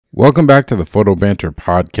Welcome back to the Photo Banter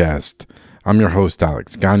podcast. I'm your host,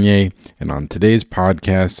 Alex Gagne, and on today's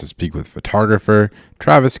podcast, I speak with photographer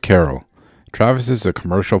Travis Carroll. Travis is a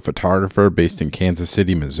commercial photographer based in Kansas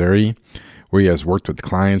City, Missouri, where he has worked with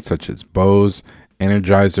clients such as Bose,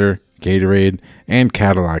 Energizer, Gatorade, and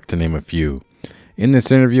Cadillac, to name a few. In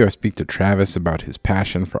this interview, I speak to Travis about his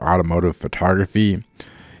passion for automotive photography,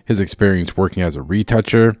 his experience working as a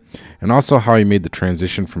retoucher, and also how he made the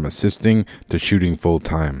transition from assisting to shooting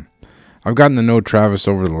full-time. I've gotten to know Travis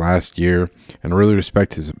over the last year and really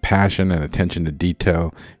respect his passion and attention to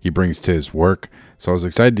detail he brings to his work, so I was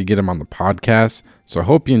excited to get him on the podcast, so I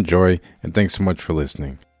hope you enjoy, and thanks so much for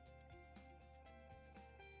listening.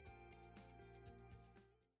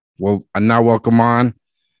 Well, I now welcome on,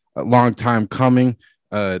 a long time coming,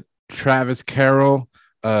 Travis Carroll,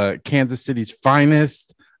 Kansas City's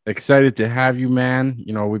finest. Excited to have you, man.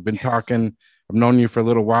 You know, we've been talking. I've known you for a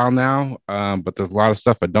little while now, but there's a lot of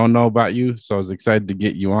stuff I don't know about you. So I was excited to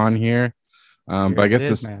get you on here. But I guess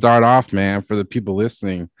to start off, man, for the people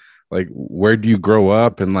listening, like, where do you grow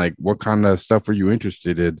up and like what kind of stuff were you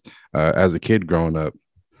interested in as a kid growing up?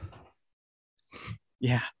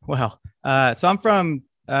 Yeah, well, so I'm from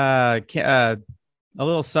a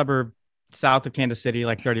little suburb south of Kansas City,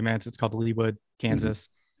 like 30 minutes. It's called Leawood, Kansas.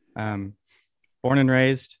 Born and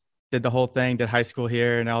raised, did the whole thing, did high school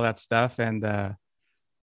here and all that stuff. And,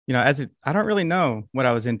 you know, I don't really know what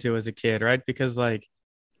I was into as a kid, right? Because like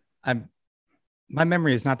my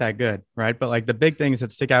memory is not that good, right? But like the big things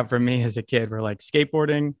that stick out for me as a kid were like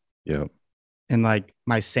skateboarding, and like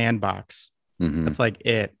my sandbox. That's like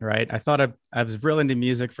it, right? I thought I was real into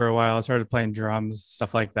music for a while. I started playing drums,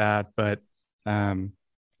 stuff like that. But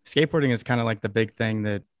skateboarding is kind of like the big thing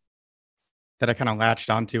that I kind of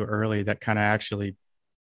latched onto early, that kind of actually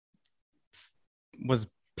was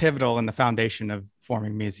pivotal in the foundation of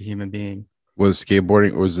forming me as a human being. Was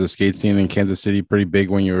the skate scene in Kansas City pretty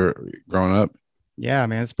big when you were growing up? Yeah,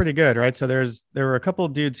 man, it's pretty good, right? So there were a couple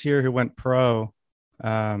of dudes here who went pro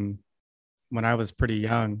when I was pretty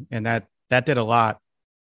young, and that did a lot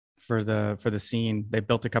for the scene. They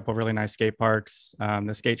built a couple of really nice skate parks.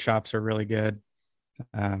 The skate shops are really good.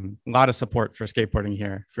 A lot of support for skateboarding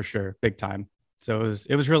here for sure, big time. So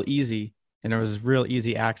it was real easy, and there was real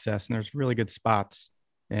easy access, and there's really good spots,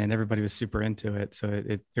 and everybody was super into it. So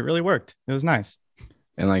it really worked. It was nice.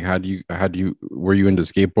 And like, were you into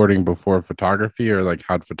skateboarding before photography, or like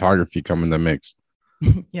how'd photography come in the mix?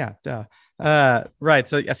 Yeah, duh. Right.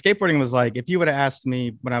 So yeah, skateboarding was like, if you would have asked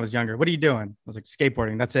me when I was younger, what are you doing? I was like,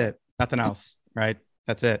 skateboarding. That's it. Nothing else. Right.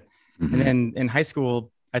 That's it. And then in high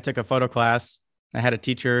school, I took a photo class. I had a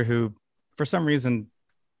teacher who, for some reason,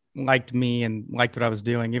 liked me and liked what I was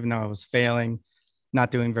doing, even though I was failing,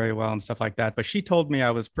 not doing very well and stuff like that. But she told me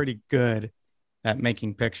I was pretty good at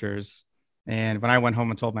making pictures. And when I went home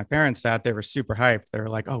and told my parents that, they were super hyped. They were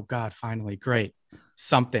like, oh God, finally, great.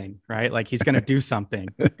 Something, right? Like he's going to do something.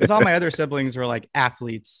 Because all my other siblings were like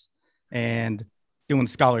athletes and doing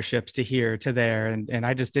scholarships to here, to there. And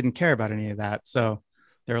I just didn't care about any of that. So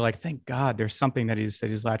they were like, thank God there's something that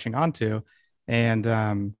he's latching onto.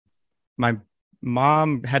 And my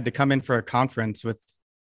mom had to come in for a conference with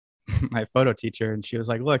my photo teacher. And she was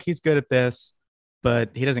like, look, he's good at this,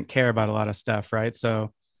 but he doesn't care about a lot of stuff, right?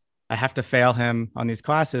 So I have to fail him on these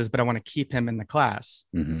classes, but I want to keep him in the class.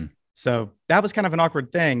 So that was kind of an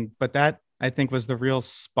awkward thing, but that I think was the real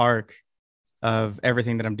spark of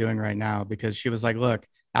everything that I'm doing right now, because she was like, look,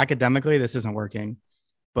 academically, this isn't working,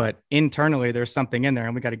 but internally there's something in there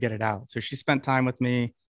and we got to get it out. So she spent time with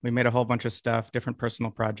me. We made a whole bunch of stuff, different personal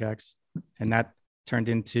projects. And that turned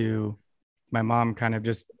into my mom kind of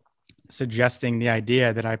just suggesting the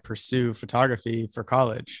idea that I pursue photography for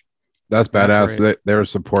college. That's badass. They were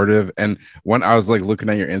supportive. And when I was like looking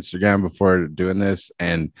at your Instagram before doing this,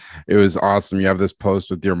 and it was awesome. You have this post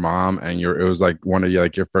with your mom, and it was like one of your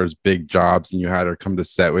first big jobs, and you had her come to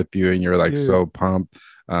set with you, and you're like, dude, so pumped.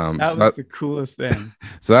 That was the coolest thing.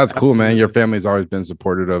 So that's cool, man. Your family's always been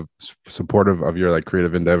supportive of your like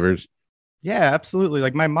creative endeavors. Yeah, absolutely.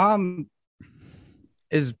 Like I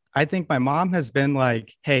think my mom has been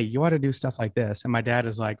like, hey, you ought to do stuff like this. And my dad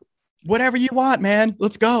is like, whatever you want, man,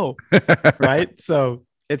 let's go. Right. So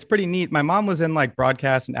it's pretty neat. My mom was in like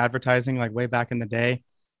broadcast and advertising, like way back in the day.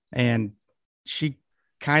 And she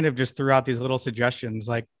kind of just threw out these little suggestions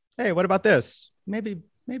like, hey, what about this? Maybe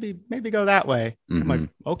go that way. I'm like,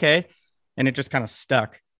 okay. And it just kind of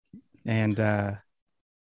stuck. And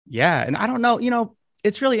yeah. And I don't know,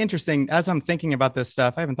 it's really interesting as I'm thinking about this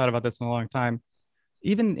stuff. I haven't thought about this in a long time.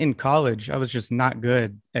 Even in college, I was just not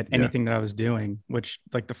good at anything that I was doing, which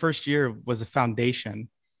like the first year was a foundation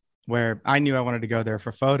where I knew I wanted to go there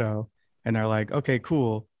for photo. And they're like, okay,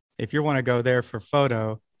 cool. if you want to go there for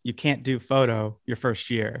photo, you can't do photo your first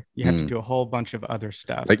year. You have to Mm. do a whole bunch of other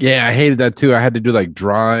stuff. Like, yeah, I hated that too. I had to do like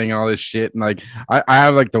drawing all this shit. And like, I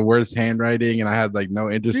have like the worst handwriting and I had like no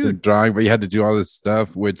interest in Dude, drawing, but you had to do all this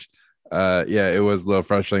stuff, which, yeah, it was a little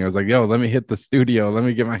frustrating. I was like, yo, let me hit the studio. Let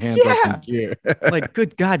me get my hands on some yeah. gear. Like,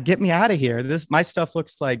 good God, get me out of here. My stuff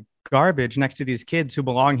looks like garbage next to these kids who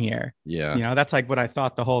belong here. Yeah. That's like what I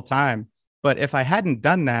thought the whole time. But if I hadn't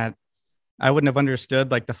done that, I wouldn't have understood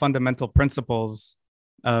like the fundamental principles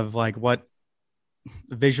of like what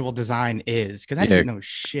visual design is, because I Yeah. didn't know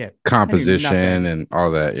shit. I knew Composition nothing. and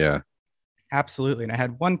all that. Yeah. Absolutely. And I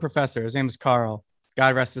had one professor, his name was Carl.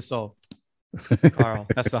 God rest his soul. Carl,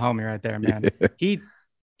 that's the homie right there, man. Yeah.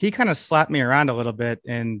 He kind of slapped me around a little bit,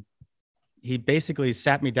 and he basically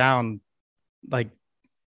sat me down like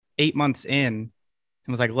 8 months in and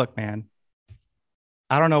was like, look, man,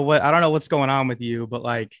 I don't know what's going on with you, but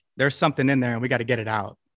like there's something in there and we got to get it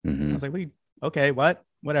out. I was like, okay, what?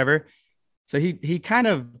 Whatever. So he kind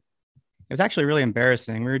of, it was actually really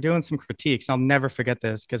embarrassing. We were doing some critiques. I'll never forget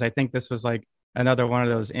this because I think this was like another one of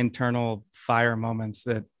those internal fire moments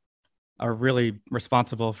that are really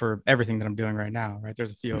responsible for everything that I'm doing right now. Right.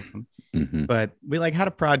 There's a few of them, but we like had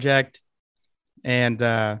a project and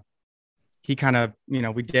he kind of,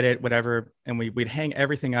 we did it, whatever. And we'd hang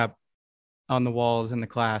everything up on the walls in the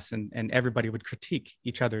class and everybody would critique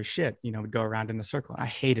each other's shit. We'd go around in a circle. I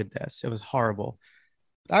hated this. It was horrible.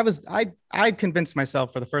 I convinced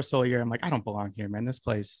myself for the first whole year, I'm like, I don't belong here, man. This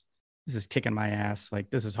is kicking my ass. Like,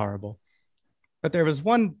 this is horrible. But there was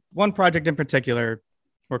one project in particular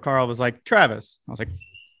where Carl was like, Travis. I was like,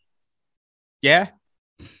 yeah.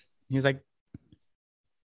 He was like,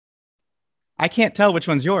 I can't tell which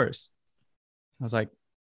one's yours. I was like,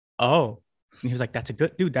 oh. And he was like, that's a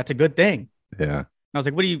good thing. Yeah. And I was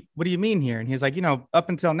like, what do you mean here? And he's like, up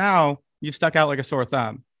until now, you've stuck out like a sore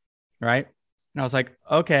thumb. Right. And I was like,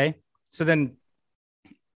 okay. So then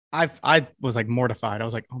I was like mortified. I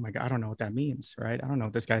was like, oh my God, I don't know what that means. Right. I don't know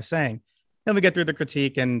what this guy's saying. Then we get through the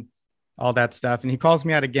critique and all that stuff. And he calls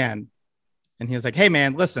me out again. And he was like, hey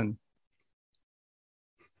man, listen.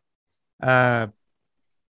 I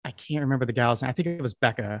can't remember the gal's name. I think it was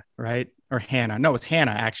Becca, right? Or Hannah. No, it was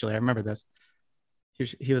Hannah, actually. I remember this.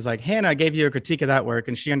 He was like, Hannah gave you a critique of that work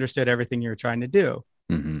and she understood everything you were trying to do.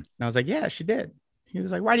 And I was like, yeah, she did. He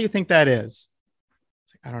was like, why do you think that is? I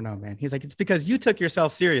was like, I don't know, man. He's like, it's because you took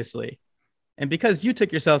yourself seriously. And because you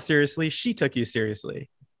took yourself seriously, she took you seriously.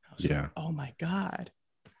 I was like, oh my God.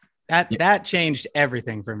 That changed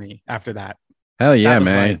everything for me after that. Hell yeah,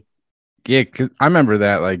 man. Like, yeah, because I remember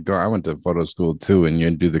that. Like, I went to photo school too, and you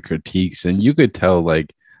do the critiques, and you could tell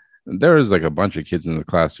like there was like a bunch of kids in the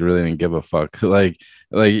class who really didn't give a fuck.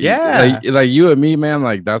 yeah, like you and me, man.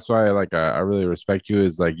 Like that's why like I really respect you.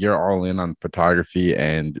 Is like you're all in on photography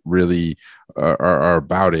and really are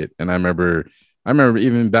about it. And I remember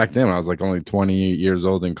even back then I was like only 20 years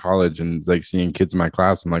old in college, and it's like seeing kids in my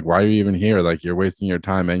class. I'm like, why are you even here? Like you're wasting your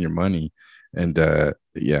time and your money. And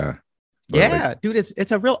yeah. But yeah, like, dude,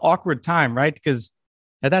 it's a real awkward time, right? Because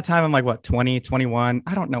at that time I'm like, what, 20, 21.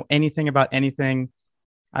 I don't know anything about anything.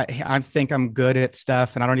 I think I'm good at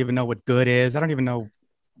stuff and I don't even know what good is. I don't even know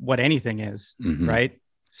what anything is, right?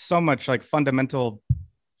 So much like fundamental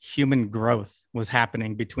human growth was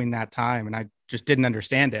happening between that time. And I just didn't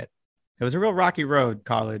understand it. It was a real rocky road,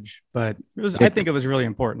 college, but I think it was really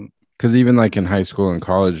important. Because even like in high school and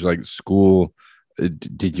college, like school,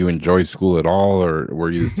 did you enjoy school at all? Or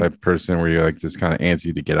were you this type of person where you're like just kind of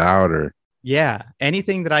antsy to get out? Or yeah,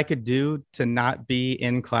 anything that I could do to not be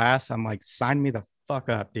in class, I'm like, sign me the fuck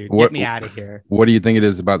up, dude. What, Get me out of here. What do you think it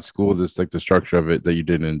is about school, this like the structure of it that you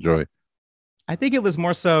didn't enjoy? I think it was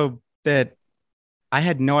more so that I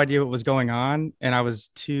had no idea what was going on and I was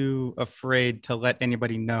too afraid to let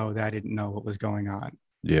anybody know that I didn't know what was going on.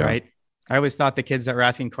 Yeah. Right. I always thought the kids that were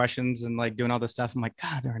asking questions and like doing all this stuff, I'm like,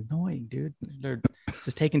 God, they're annoying, dude. This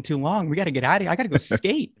is taking too long. We got to get out of here. I got to go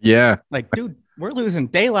skate. Yeah. Like, dude, we're losing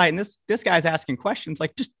daylight. And this guy's asking questions.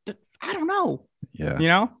 Like, just, I don't know.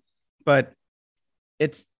 Yeah. But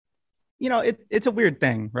it's, it's a weird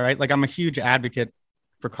thing, right? Like I'm a huge advocate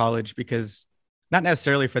for college because not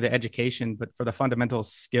necessarily for the education, but for the fundamental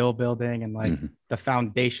skill building and like the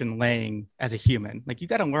foundation laying as a human. Like you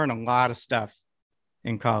got to learn a lot of stuff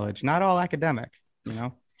in college, not all academic, Yeah,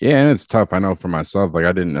 and it's tough. I know for myself, like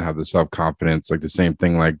I didn't have the self-confidence, like the same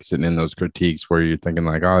thing, like sitting in those critiques where you're thinking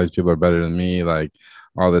like, oh, these people are better than me, like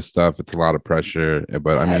all this stuff. It's a lot of pressure,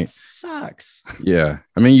 but I mean, it sucks. Yeah,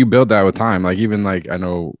 I mean, you build that with time. Like even like I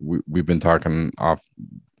know we've been talking off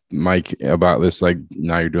Mike about this, like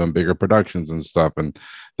now you're doing bigger productions and stuff, and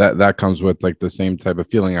that comes with like the same type of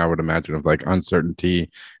feeling, I would imagine, of like uncertainty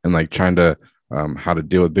and like trying to how to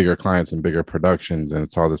deal with bigger clients and bigger productions, and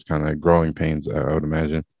it's all this kind of growing pains, I would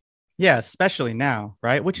imagine. Yeah, especially now,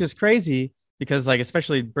 right? Which is crazy because, like,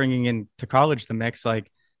 especially bringing into college the mix, like,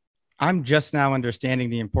 I'm just now understanding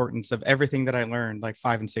the importance of everything that I learned like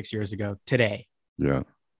 5 and 6 years ago today. Yeah.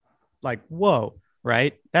 Like, whoa,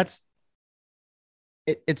 right? That's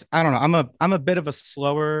it's I don't know. I'm a bit of a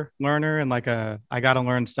slower learner and like I got to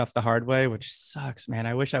learn stuff the hard way, which sucks, man.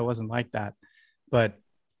 I wish I wasn't like that. But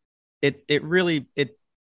it really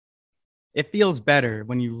it feels better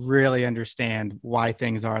when you really understand why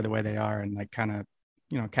things are the way they are and like kind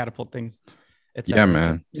of, catapult things, et Yeah, cetera, et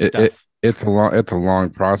cetera, man. stuff. It's a long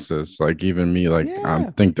process. Like even me, like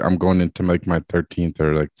Yeah. I'm going into like my 13th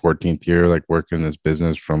or like 14th year, like working in this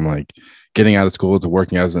business from like getting out of school to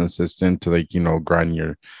working as an assistant to like,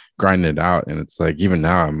 grinding it out. And it's like even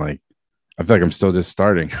now I'm like, I feel like I'm still just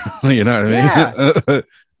starting. You know what Yeah. I mean?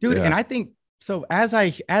 Dude, Yeah. and I think so as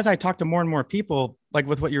I talk to more and more people, like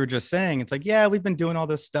with what you were just saying, it's like, yeah, we've been doing all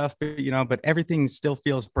this stuff, but everything still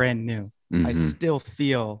feels brand new. I Hmm. still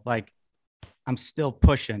feel like I'm still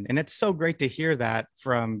pushing. And it's so great to hear that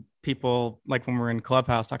from people like when we're in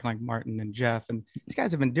Clubhouse talking like Martin and Jeff. And these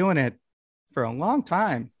guys have been doing it for a long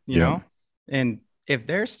time, Yeah. And if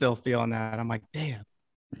they're still feeling that, I'm like, damn,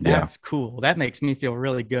 Yeah. that's cool. That makes me feel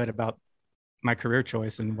really good about my career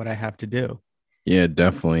choice and what I have to do. Yeah,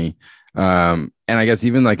 definitely. And I guess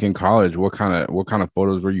even like in college, what kind of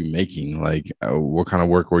photos were you making? Like, what kind of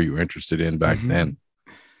work were you interested in back then?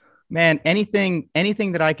 Man, anything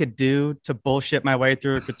that I could do to bullshit my way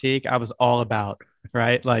through a critique, I was all about,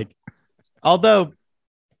 right? Like, although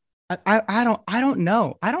I don't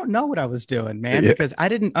know what I was doing, man, Yeah. because I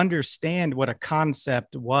didn't understand what a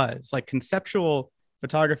concept was. Like conceptual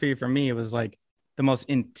photography for me was like the most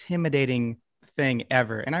intimidating thing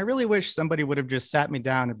ever. And I really wish somebody would have just sat me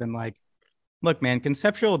down and been like, look, man,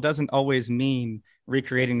 conceptual doesn't always mean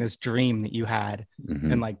recreating this dream that you had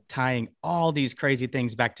and Hmm. like tying all these crazy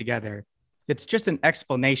things back together. It's just an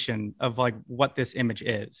explanation of like what this image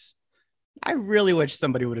is. I really wish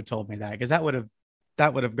somebody would have told me that because that would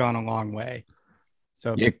have gone a long way.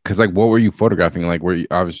 So Yeah, because like, what were you photographing? Like, were you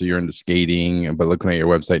obviously you're into skating, but looking at your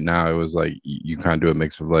website now, it was like you kind of do a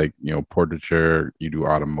mix of like portraiture, you do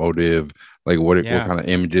automotive. Like, what yeah, kind of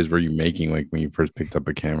images were you making like when you first picked up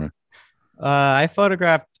a camera? I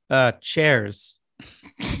photographed chairs.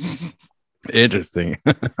 Interesting.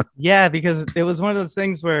 Yeah, because it was one of those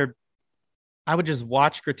things where I would just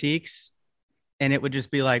watch critiques and it would just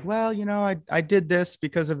be like, well, I did this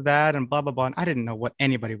because of that and blah blah blah. And I didn't know what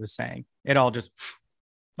anybody was saying. It all just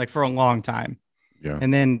like for a long time. Yeah.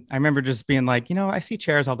 And then I remember just being like, I see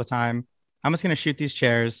chairs all the time. I'm just gonna shoot these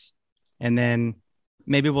chairs, and then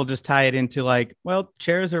maybe we'll just tie it into like, well,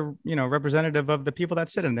 chairs are representative of the people that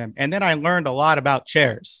sit in them. And then I learned a lot about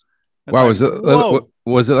chairs. It's Wow, like, whoa,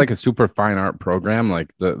 was it like a super fine art program,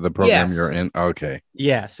 like the program you're yes, in? Okay.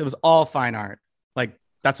 yes, it was all fine art. Like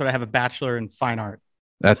that's what I have a bachelor in fine art.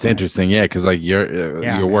 That's That's what I interesting. Yeah, because like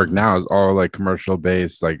yeah, your work man, now is all like commercial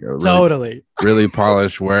based, like really totally, really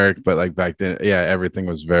polished work. But like back then, yeah, everything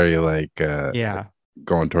was very like yeah.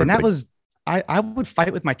 going And towards that like was I would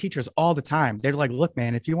fight with my teachers all the time. They're like, look,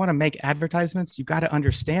 man, if you want to make advertisements, you got to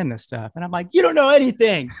understand this stuff. And I'm like, you don't know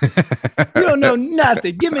anything. You don't know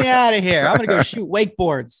nothing. Get me out of here. I'm gonna go shoot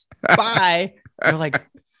wakeboards. Bye. They're like,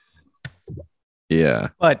 yeah.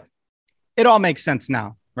 but it all makes sense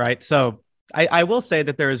now, right? So I will say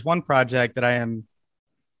that there is one project that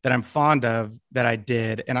I'm fond of that I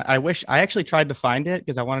did, and I wish I actually tried to find it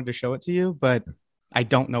because I wanted to show it to you, but I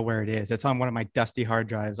don't know where it is. It's on one of my dusty hard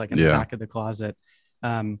drives, like in the Yeah. back of the closet.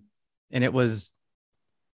 Um, and it was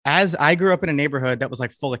as I grew up in a neighborhood that was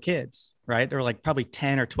like full of kids, right? There were like probably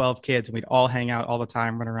 10 or 12 kids, and we'd all hang out all the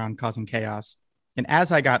time, run around causing chaos. And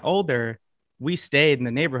as I got older, we stayed in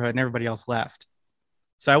the neighborhood and everybody else left.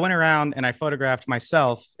 So I went around and I photographed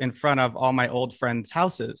myself in front of all my old friends'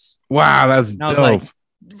 houses. Wow, that's And I was dope.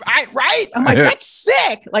 like, right? I'm like, that's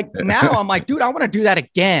sick. Like now I'm like, dude, I want to do that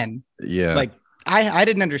again. Yeah. Like I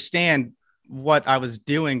didn't understand what I was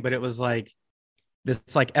doing, but it was like this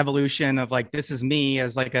like evolution of like, this is me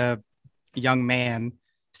as like a young man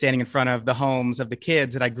standing in front of the homes of the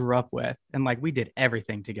kids that I grew up with. And like, we did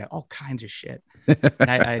everything together, all kinds of shit. And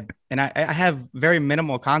I have very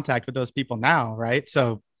minimal contact with those people now. Right.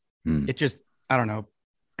 So Hmm. it just, I don't know,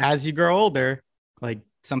 as you grow older, like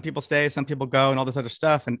some people stay, some people go and all this other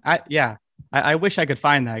stuff. And I wish I could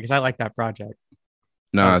find that because I like that project.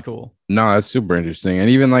 That No, was it's cool. no, that's super interesting. And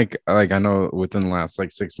even like I know within the last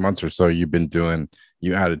like 6 months or so, you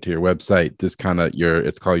added to your website this kind of your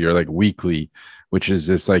it's called your like weekly, which is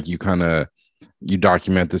just like you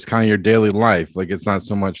document this kind of your daily life. Like it's not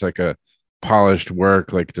so much like a polished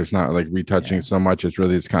work, like there's not like retouching Yeah. so much. It's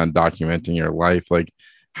really just kind of documenting your life. Like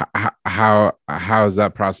how has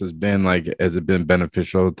that process been? Like, has it been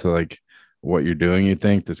beneficial to like what you're doing? You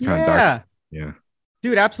think this kind of Yeah. yeah.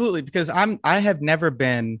 Dude, absolutely. Because I have never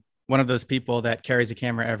been one of those people that carries a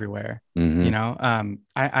camera everywhere. Mm-hmm.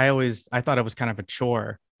 I thought it was kind of a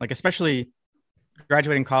chore, like especially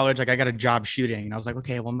graduating college. Like I got a job shooting, and I was like,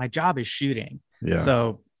 okay, well, my job is shooting, Yeah.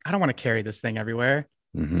 so I don't want to carry this thing everywhere.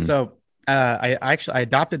 Mm-hmm. So I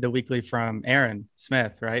adopted the weekly from Aaron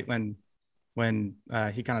Smith, right? When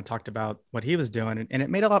he kind of talked about what he was doing, and it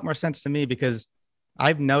made a lot more sense to me because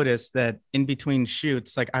I've noticed that in between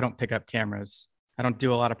shoots, like I don't pick up cameras. I don't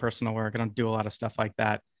do a lot of personal work. I don't do a lot of stuff like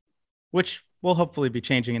that, which will hopefully be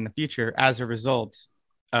changing in the future as a result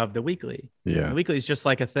of the weekly. Yeah. The weekly is just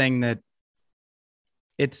like a thing that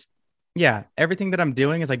it's, yeah, everything that I'm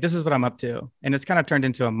doing is like, this is what I'm up to. And it's kind of turned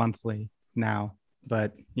into a monthly now.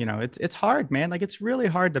 But, it's hard, man. Like, it's really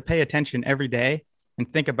hard to pay attention every day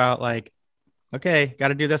and think about, like, okay, got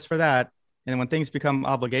to do this for that. And when things become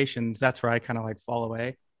obligations, that's where I kind of like fall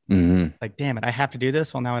away. Mm-hmm. Like, damn it, I have to do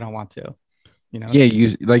this. Well, now I don't want to. Yeah, It's,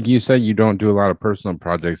 you like you said you don't do a lot of personal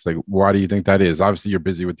projects. Like, why do you think that is? Obviously, you're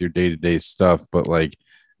busy with your day-to-day stuff, but like,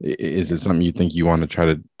 is it yeah. something you think you want to try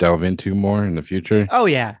to delve into more in the future? Oh,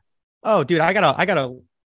 yeah. Oh, dude, I got a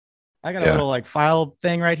Yeah, little like file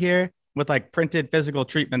thing right here with like printed physical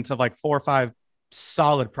treatments of like 4 or 5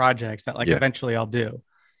 solid projects that like yeah, eventually I'll do.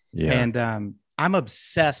 yeah, And I'm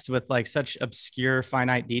obsessed with like such obscure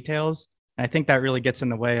finite details. And I think that really gets in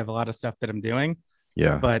the way of a lot of stuff that I'm doing.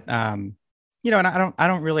 yeah, But and I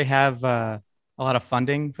don't really have a lot of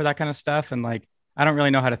funding for that kind of stuff. And like I don't really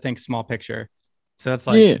know how to think small picture. So it's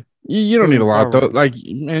like yeah. You don't need a moving lot though. forward. Like,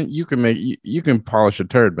 man, you can polish a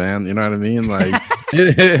turd, man. You know what I mean? Like,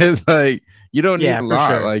 it's like you don't need Yeah, a for lot.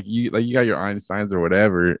 sure. Like you got your Einsteins or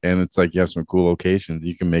whatever, and it's like you have some cool locations.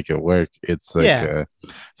 You can make it work. It's like Yeah.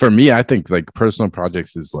 for me, I think like personal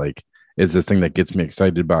projects is the thing that gets me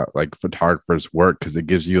excited about like photographers' work because it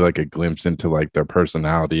gives you like a glimpse into like their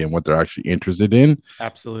personality and what they're actually interested in.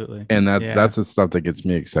 Absolutely. And that's Yeah. the stuff that gets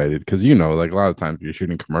me excited because like a lot of times you're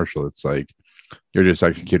shooting commercial, it's like you're just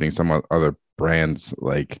executing some other brand's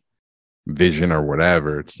like vision or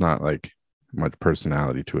whatever. It's not like much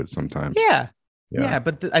personality to it sometimes. Yeah. Yeah. Yeah.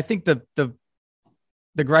 But I think the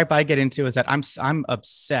gripe I get into is that I'm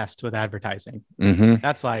obsessed with advertising. Mm-hmm.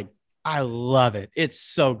 That's like I love it. It's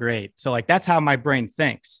so great. So like that's how my brain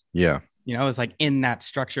thinks. Yeah. It's like in that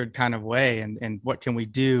structured kind of way. And what can we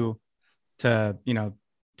do to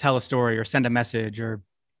tell a story or send a message or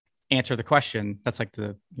answer the question? That's like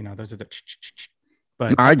those are the. No,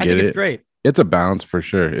 But I, I I get think it's it. great. It's a balance for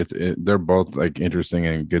sure. They're both like interesting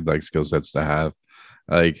and good like skill sets to have.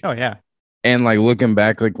 Like Oh yeah. and like looking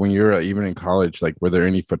back, like when you were even in college, like were there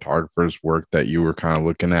any photographers' work that you were kind of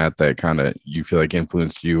looking at that kind of you feel like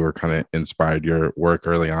influenced you or kind of inspired your work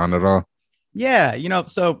early on at all? Yeah.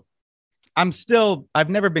 So I've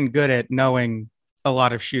never been good at knowing a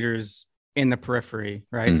lot of shooters in the periphery,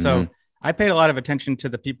 right? Mm-hmm. So I paid a lot of attention to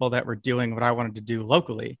the people that were doing what I wanted to do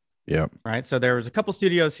locally, Yep. right? So there was a couple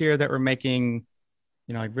studios here that were making,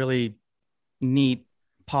 like really neat,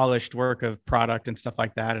 polished work of product and stuff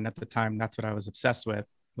like that. And at the time, that's what I was obsessed with,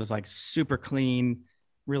 was like super clean,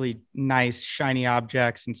 really nice, shiny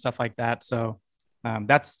objects and stuff like that. So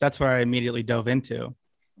that's where I immediately dove into.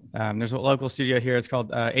 There's a local studio here. It's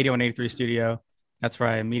called 8183 Studio. That's where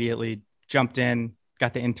I immediately jumped in,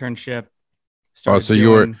 got the internship, Oh, started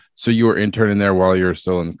doing. so you were interning there while you were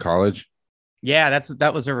still in college? Yeah,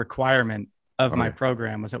 that was a requirement of my Okay.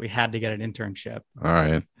 program, was that we had to get an internship, All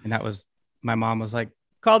right. and that was my mom was like,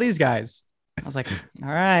 call these guys. I was like, all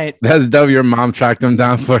right. That's dope. Your mom tracked them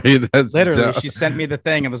down for you. That's Literally, dope. she sent me the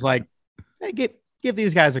thing and was like, hey, give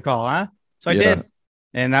these guys a call, huh? So I Yeah. did,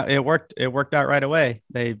 and it worked. It worked out right away.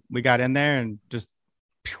 We got in there and just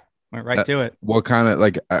went right to it. What kind of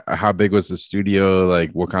like how big was the studio?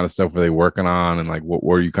 Like what kind of stuff were they working on? And like what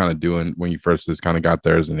were you kind of doing when you first just kind of got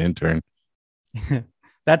there as an intern?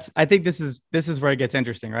 I think this is where it gets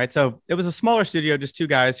interesting, right? So it was a smaller studio, just two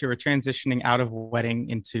guys who were transitioning out of wedding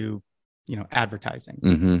into, advertising.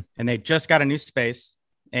 Mm-hmm. And they just got a new space.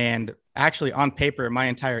 And actually on paper, my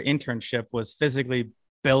entire internship was physically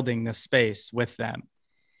building this space with them.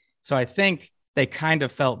 So I think they kind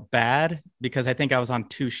of felt bad because I think I was on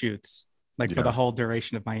two shoots. like for the Yeah. whole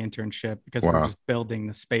duration of my internship, because we were Wow. just building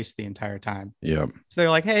the space the entire time. Yep. So they're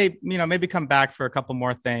like, hey, maybe come back for a couple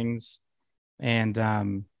more things. And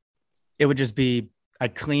it would just be, I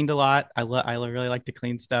cleaned a lot. I really like to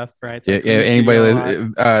clean stuff, right? So I Yeah. Yeah. cleaned the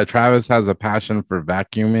studio a lot. Travis has a passion for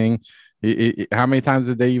vacuuming. How many times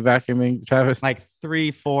a day you vacuuming, Travis? Like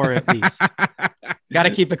 3, 4 at least. Got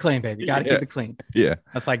to keep it clean, baby. Got to Yeah. keep it clean. Yeah.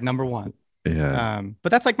 That's like number one. Yeah.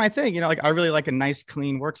 But that's like my thing, like I really like a nice,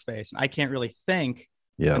 clean workspace. I can't really think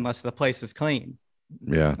Yeah. unless the place is clean.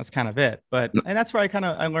 Yeah. That's kind of it. And that's where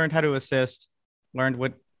I learned how to assist, learned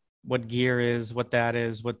what gear is, what that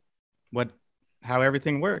is, what how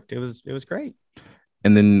everything worked. It was great.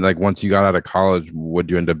 And then like once you got out of college, what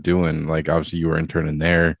did you end up doing? Like obviously you were interning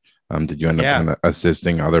there. Did you end up Yeah. kind of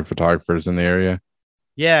assisting other photographers in the area?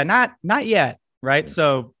 Yeah, not yet. Right.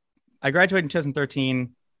 So I graduated in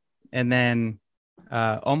 2013, and then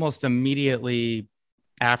almost immediately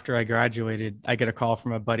after I graduated, I get a call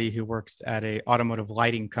from a buddy who works at a automotive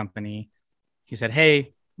lighting company. He said,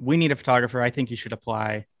 hey, we need a photographer. I think you should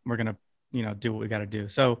apply. We're going to, do what we got to do.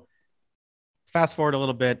 So fast forward a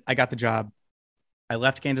little bit, I got the job. I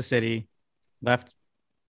left Kansas City, left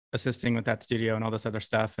assisting with that studio and all this other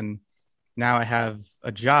stuff. And now I have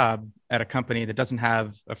a job at a company that doesn't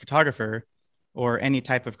have a photographer or any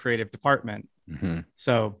type of creative department. Mm-hmm.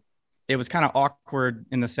 So it was kind of awkward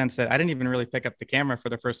in the sense that I didn't even really pick up the camera for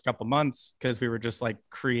the first couple months because we were just like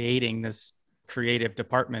creating this creative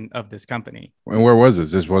department of this company. And where was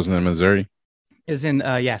this? This wasn't in Missouri? Is in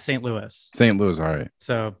St. Louis. St. Louis. All right.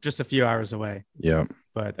 So just a few hours away. Yeah.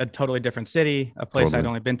 But a totally different city, a place Totally. I'd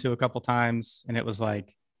only been to a couple times. And it was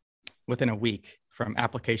like within a week from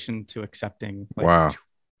application to accepting. Like, Wow.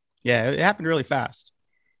 Yeah, it happened really fast.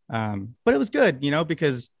 But it was good,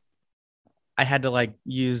 because I had to like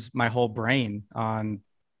use my whole brain on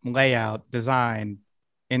layout, design,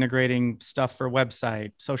 integrating stuff for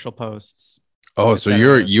website, social posts. Oh, so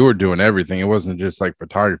etc. you were doing everything. It wasn't just like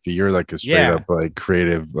photography. You're like a straight Yeah. up like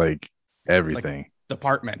creative, like everything.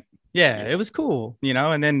 Department. Yeah, it was cool,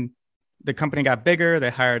 and then the company got bigger. They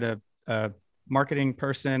hired a marketing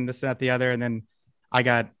person, this, that, the other. And then we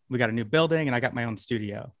got a new building and I got my own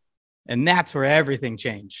studio. And that's where everything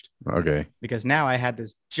changed. Okay. Because now I had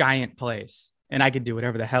this giant place and I could do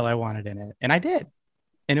whatever the hell I wanted in it. And I did.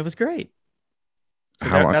 And it was great. So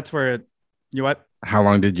that's where what? How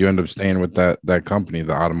long did you end up staying with that company,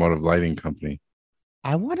 the automotive lighting company?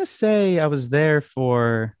 I want to say I was there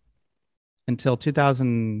for until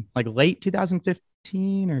 2000, like late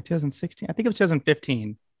 2015 or 2016. I think it was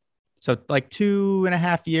 2015. So like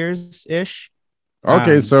 2.5 years ish.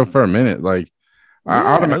 Okay. So for a minute, like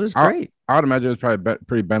it was great. I would imagine it's probably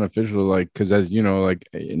pretty beneficial, like, because as you know, like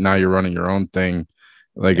now you're running your own thing.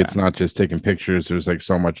 Like it's not just taking pictures. There's like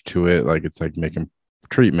so much to it. Like it's like making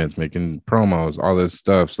treatments, making promos, all this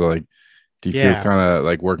stuff. So like, do you feel kind of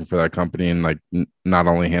like working for that company and like not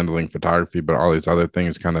only handling photography, but all these other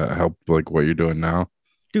things kind of help like what you're doing now?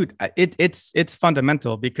 Dude, it's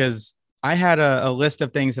fundamental because I had a list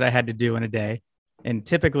of things that I had to do in a day. And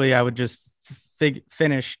typically I would just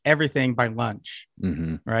finish everything by lunch.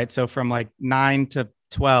 Mm-hmm. Right. So from like 9 to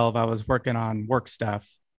 12, I was working on work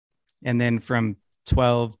stuff. And then from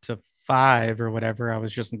 12 to 5 or whatever, I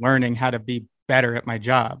was just learning how to be better at my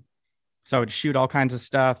job. So I would shoot all kinds of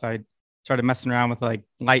stuff. I started messing around with like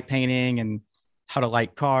light painting and how to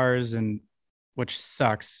light cars, and which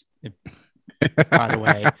sucks. By the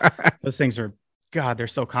way, those things are, God, they're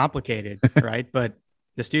so complicated. Right. But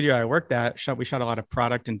the studio I worked at, we shot a lot of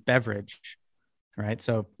product and beverage. Right.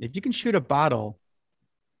 So if you can shoot a bottle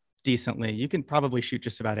decently, you can probably shoot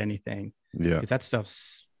just about anything. Yeah. Because that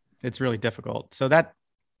stuff's, it's really difficult. So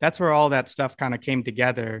that's where all that stuff kind of came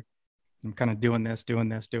together. I'm kind of doing this.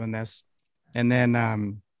 And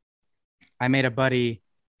then I made a buddy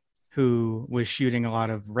who was shooting a lot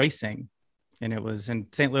of racing. And it was in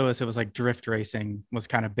St. Louis, it was like drift racing was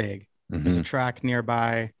kind of big. Mm-hmm. There's a track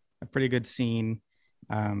nearby, a pretty good scene.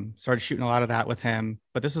 Started shooting a lot of that with him,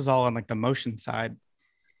 but this is all on like the motion side.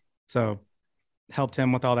 So helped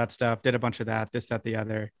him with all that stuff, did a bunch of that, this, that, the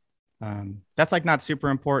other. That's like not super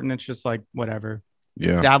important. It's just like whatever.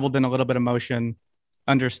 Yeah. Dabbled in a little bit of motion,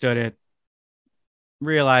 understood it,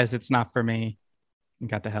 realized it's not for me, and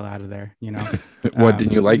got the hell out of there, What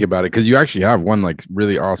didn't you like about it? Because you actually have one like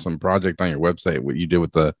really awesome project on your website, what you did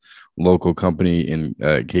with the local company in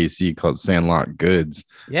KC called Sandlot Goods.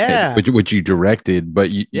 Yeah. Which you directed, but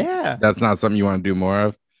yeah, that's not something you want to do more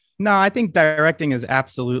of. No, I think directing is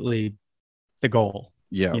absolutely the goal.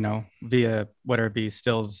 Yeah. Via whether it be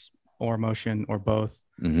stills or motion or both.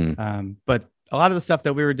 Mm-hmm. But a lot of the stuff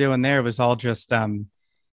that we were doing there was all just, and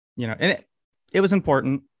it was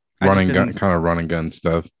important. I just Running gun, didn't kind of running gun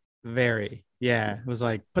stuff. yeah. It was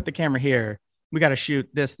like, put the camera here. We got to shoot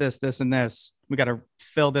this, and this. We got to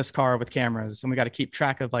fill this car with cameras, and we got to keep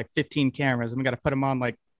track of like 15 cameras, and we got to put them on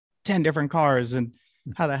like 10 different cars. And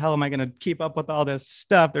how the hell am I going to keep up with all this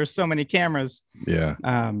stuff? There's so many cameras. Yeah.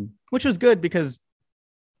 Which was good because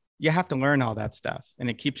you have to learn all that stuff, and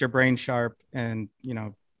it keeps your brain sharp, and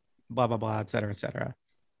blah blah blah, et cetera, et cetera.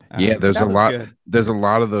 Yeah, there's a lot. Good. There's a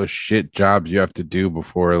lot of those shit jobs you have to do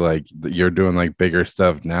before like you're doing like bigger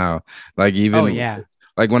stuff now. Like even Oh yeah.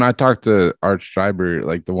 like when I talk to Art Schreiber,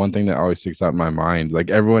 like the one thing that always sticks out in my mind, like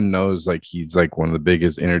everyone knows like he's like one of the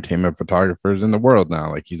biggest entertainment photographers in the world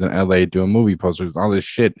now. Like he's in LA doing movie posters, all this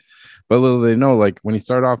shit. But little they know, like when he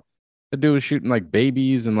started off, the dude was shooting like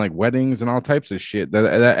babies and like weddings and all types of shit that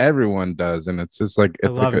everyone does. And it's just like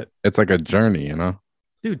it's like a journey, you know?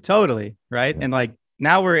 Dude, totally. Right. Yeah. And like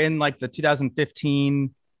now we're in like the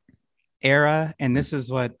 2015 era. And this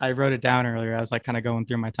is what I wrote it down earlier. I was like kind of going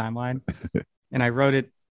through my timeline. And I wrote it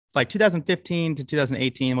like 2015 to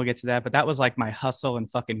 2018. We'll get to that, but that was like my hustle and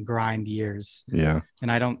fucking grind years. Yeah.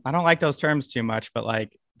 And I don't like those terms too much, but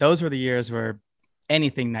like those were the years where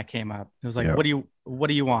anything that came up, it was like, what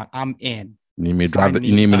do you want? I'm in. You need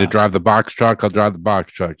me to drive the box truck? I'll drive the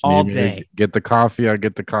box truck. All day. Get the coffee? I'll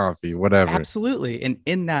get the coffee. Whatever. Absolutely. And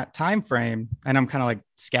in that time frame, and I'm kind of like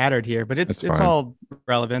scattered here, but it's all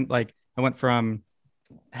relevant. Like I went from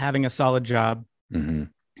having a solid job. Mm-hmm.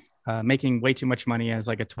 Making way too much money as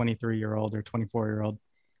like a 23-year-old or 24-year-old.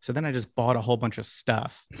 So then I just bought a whole bunch of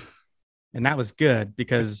stuff. And that was good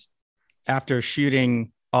because after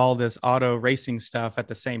shooting all this auto racing stuff at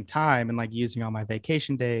the same time and like using all my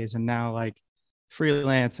vacation days and now like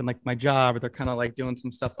freelance and like my job, they're kind of like doing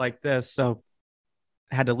some stuff like this. So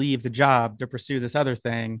I had to leave the job to pursue this other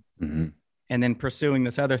thing. Mm-hmm. And then pursuing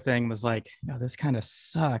this other thing was like, this kind of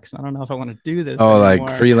sucks. I don't know if I want to do this. Oh, anymore.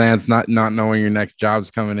 Like freelance, not knowing your next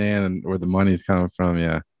job's coming in and where the money's coming from.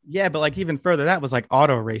 Yeah. Yeah. But like even further, that was like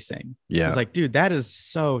auto racing. Yeah. It's like, dude, that is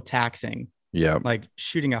so taxing. Yeah. Like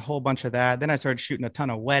shooting a whole bunch of that. Then I started shooting a ton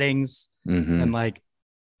of weddings and like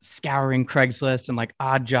scouring Craigslist and like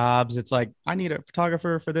odd jobs. It's like, I need a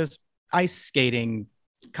photographer for this ice skating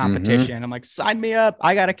competition. I'm like, sign me up.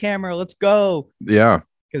 I got a camera. Let's go. Yeah.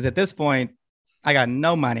 Because at this point, I got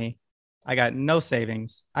no money. I got no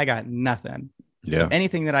savings. I got nothing. Yeah. So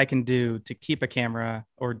anything that I can do to keep a camera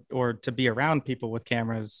or to be around people with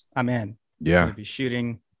cameras, I'm in. Yeah. I'd be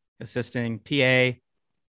shooting, assisting, PA,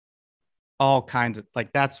 all kinds of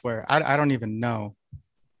like, that's where I don't even know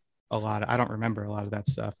a lot. I don't remember a lot of that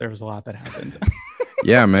stuff. There was a lot that happened.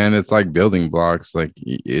 Yeah, man, it's like building blocks. Like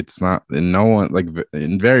it's not, and no one like,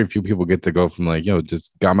 and very few people get to go from like,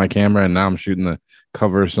 just got my camera and now I'm shooting the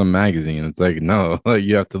cover of some magazine. It's like, no, like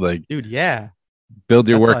you have to like, dude, yeah, build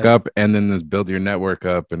your work up and then just build your network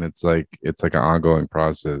up, and it's like an ongoing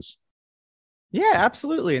process. Yeah,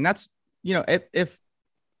 absolutely, and that's if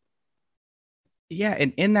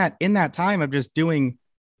and in that time of just doing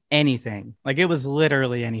anything, like it was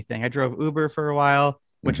literally anything. I drove Uber for a while,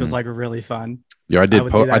 which was like really fun. Yeah, I did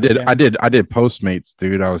Postmates,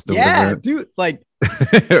 dude. I was delivering. Yeah, dude, like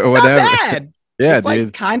whatever. Not bad. Yeah, it's dude.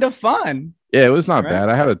 Like kind of fun. Yeah, it was not bad.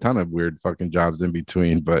 I had a ton of weird fucking jobs in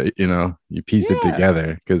between, but you piece it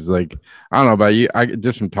together because like I don't know about you. I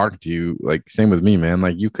just from talking to you, like same with me, man.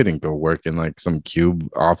 Like you couldn't go work in like some cube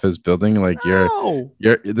office building. Like you're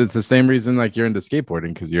it's the same reason like you're into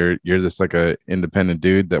skateboarding because you're just like a independent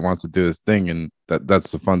dude that wants to do this thing, and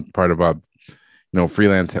that's the fun part about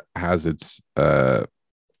freelance has its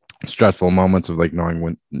stressful moments of like not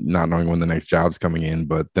knowing when the next job's coming in,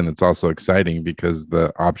 but then it's also exciting because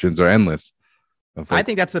the options are endless. I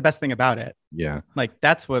think that's the best thing about it. Yeah. Like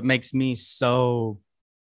that's what makes me so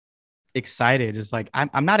excited is like,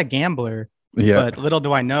 I'm not a gambler, but little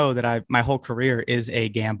do I know that my whole career is a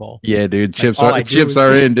gamble. Yeah, dude. Chips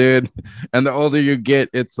are in, dude. And the older you get,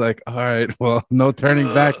 it's like, all right, well, no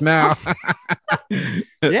turning back now.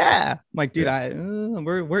 Yeah. I'm like, dude,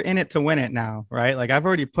 we're in it to win it now. Right. Like I've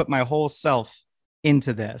already put my whole self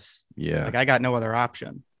into this. Yeah. Like I got no other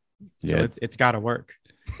option. So it's got to work.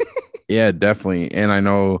 Yeah, definitely. And I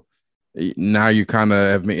know now you kind of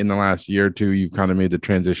have made in the last year or two, you've kind of made the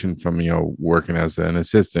transition from, working as an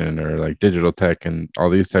assistant or like digital tech and all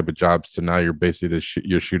these type of jobs to now you're basically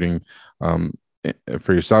you're shooting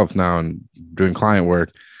for yourself now and doing client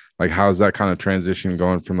work. Like, how's that kind of transition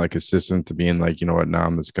going from like assistant to being like, now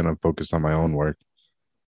I'm just going to focus on my own work?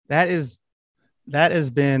 That has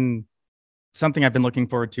been something I've been looking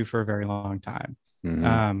forward to for a very long time.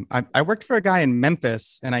 Mm-hmm. I worked for a guy in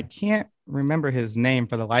Memphis and I can't remember his name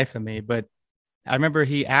for the life of me, but I remember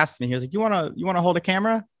he asked me, he was like, you want to hold a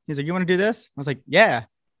camera? He's like, you want to do this? I was like, yeah.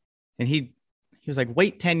 And he was like,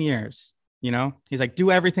 wait 10 years, he's like, do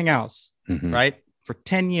everything else, right? For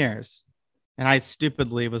 10 years. And I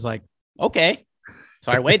stupidly was like, okay.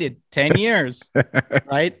 So I waited 10 years,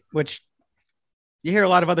 right? Which you hear a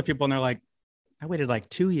lot of other people and they're like, I waited like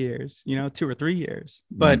 2 years, 2 or 3 years.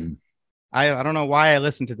 But I don't know why I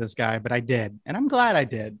listened to this guy, but I did. And I'm glad I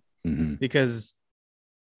did because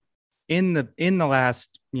in the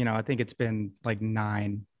last, I think it's been like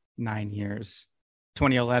nine years,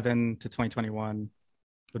 2011 to 2021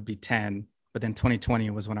 would be 10. But then 2020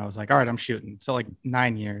 was when I was like, all right, I'm shooting. So like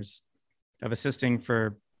 9 years of assisting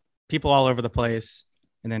for people all over the place.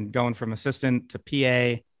 And then going from assistant to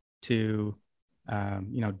PA to,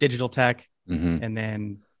 digital tech. And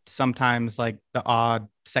then sometimes like the odd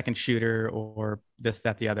second shooter or this,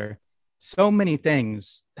 that, the other. So many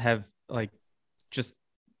things have like just,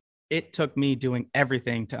 it took me doing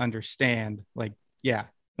everything to understand like, yeah,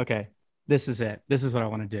 okay, this is it. This is what I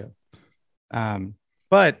want to do.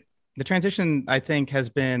 But the transition I think has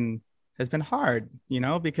been hard,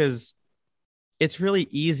 because it's really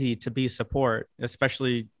easy to be support,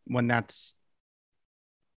 especially when that's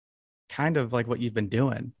kind of like what you've been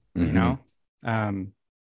doing,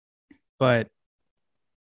 but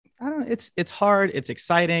I don't know, it's hard, it's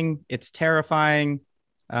exciting, it's terrifying.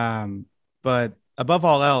 But above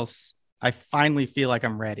all else, I finally feel like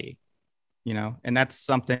I'm ready, and that's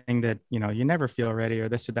something that, you never feel ready or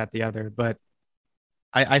this or that, the other. But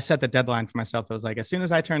I set the deadline for myself. It was like, as soon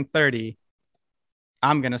as I turn 30,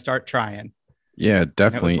 I'm going to start trying. Yeah,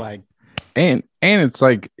 definitely. And it was like, and it's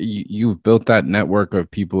like you've built that network of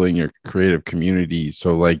people in your creative community,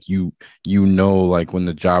 so like like when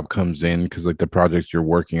the job comes in, because like the projects you're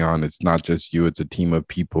working on, it's not just you, it's a team of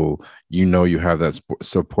people. You have that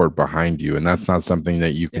support behind you, and that's not something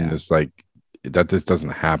that you can just like, that this doesn't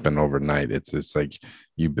happen overnight. It's just like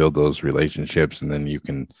you build those relationships and then you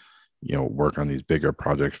can work on these bigger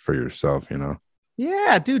projects for yourself.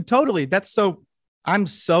 Yeah, dude, totally. I'm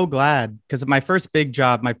so glad, because my first big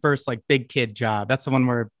job, my first like big kid job, that's the one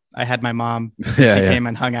where I had my mom. She came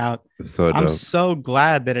and hung out. I'm so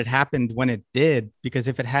glad that it happened when it did, because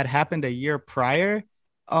if it had happened a year prior,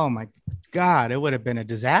 oh my God, it would have been a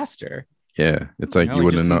disaster. Yeah. It's like you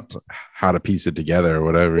wouldn't know how to piece it together or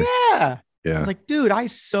whatever. Yeah. Yeah. It's like, dude, I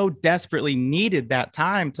so desperately needed that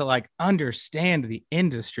time to like understand the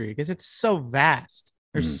industry, because it's so vast.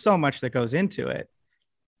 There's so much that goes into it.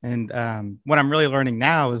 And what I'm really learning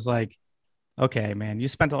now is like, okay, man, you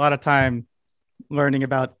spent a lot of time learning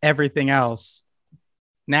about everything else.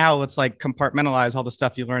 Now let's like compartmentalize all the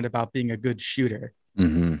stuff you learned about being a good shooter.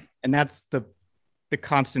 And that's the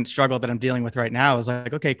constant struggle that I'm dealing with right now, is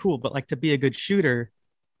like, okay, cool. But like, to be a good shooter,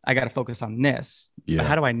 I got to focus on this. Yeah. But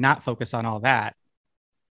how do I not focus on all that?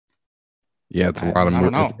 Yeah, it's a lot of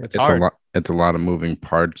moving. It's hard. It's a lot of moving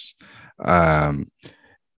parts.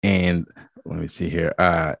 And let me see here.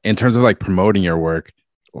 In terms of like promoting your work,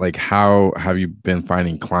 like how have you been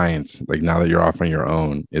finding clients? Like now that you're off on your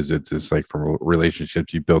own, is it just like from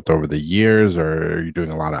relationships you built over the years, or are you doing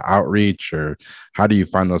a lot of outreach, or how do you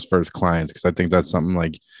find those first clients? Because I think that's something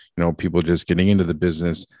like, people just getting into the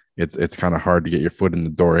business, it's kind of hard to get your foot in the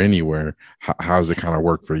door anywhere. How's it kind of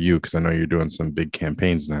work for you? Because I know you're doing some big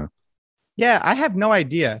campaigns now. Yeah, I have no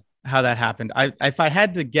idea how that happened. If I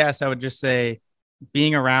had to guess, I would just say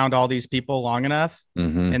being around all these people long enough,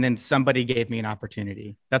 and then somebody gave me an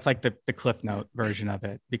opportunity. That's like the Cliff Note version of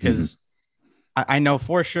it, because I know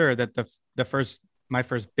for sure that my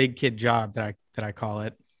first big kid job that I call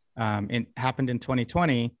it, it happened in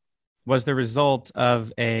 2020, was the result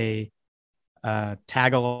of a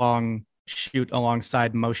tag along shoot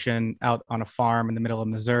alongside motion out on a farm in the middle of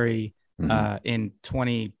Missouri in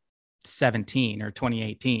 2017 or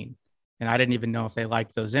 2018. And I didn't even know if they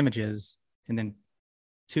liked those images. And then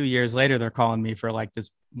 2 years later, they're calling me for like this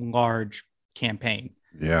large campaign.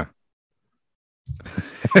 Yeah.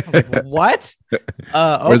 I was like, what?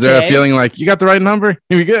 Okay. Was there a feeling like you got the right number?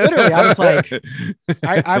 Here we go. Literally, I was like,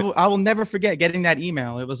 I will never forget getting that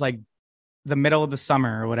email. It was like the middle of the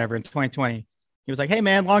summer or whatever in 2020. He was like, hey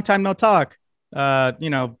man, long time no talk.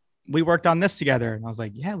 We worked on this together. And I was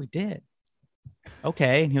like, yeah, we did.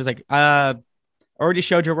 Okay. And he was like, already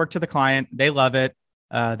showed your work to the client. They love it.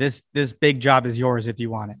 This big job is yours if you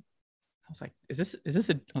want it. I was like, is this I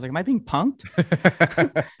was like, am I being punked?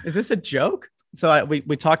 Is this a joke? So we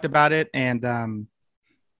talked about it, and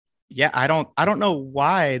yeah, I don't know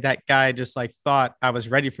why that guy just like thought I was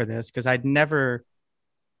ready for this, because I'd never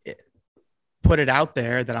put it out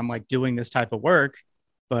there that I'm like doing this type of work.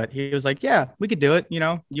 But he was like, yeah, we could do it.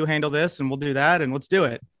 You handle this and we'll do that, and let's do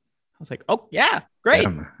it. I was like, oh yeah, great.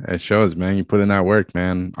 Yeah, it shows, man. You put in that work,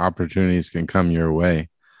 man. Opportunities can come your way.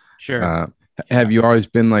 Sure. Uh, have Yeah. you always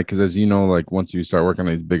been like, because as you know, like once you start working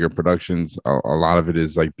on these bigger productions, a lot of it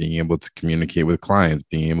is like being able to communicate with clients,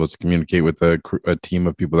 being able to communicate with a team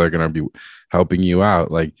of people that are going to be helping you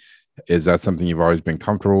out. Like, is that something you've always been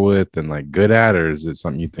comfortable with and like good at, or is it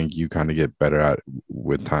something you think you kind of get better at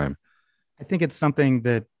with time? I think it's something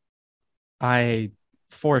that I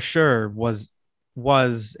for sure was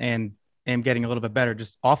and am getting a little bit better,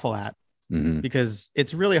 just awful at, Hmm. because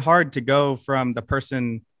it's really hard to go from the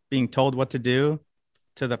person being told what to do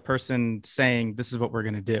to the person saying this is what we're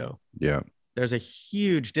going to do. Yeah. There's a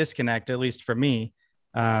huge disconnect, at least for me,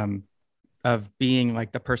 um, of being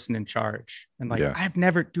like the person in charge. And like Yeah. I've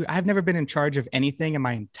never been in charge of anything in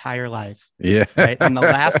my entire life. Yeah. Right. I'm the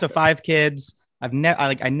last of five kids. I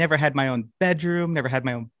never had my own bedroom, never had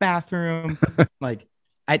my own bathroom. Like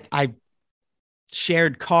I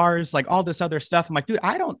shared cars, like all this other stuff. I'm like, dude,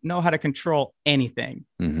 I don't know how to control anything.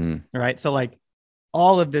 Hmm. All right. So like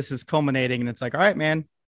all of this is culminating and it's like, all right, man,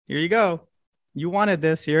 here you go. You wanted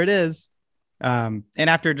this, here it is. And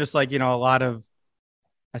after just like, a lot of,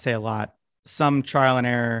 I say a lot, some trial and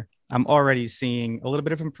error, I'm already seeing a little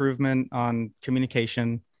bit of improvement on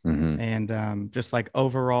communication Hmm. and just like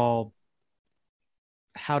overall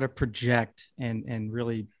how to project and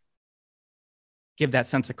really give that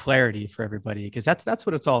sense of clarity for everybody, because that's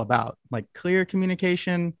what it's all about, like clear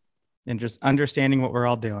communication and just understanding what we're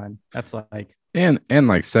all doing. That's like, And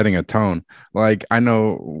like setting a tone. Like I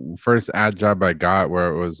know first ad job I got where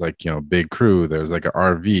it was like, big crew, there was like an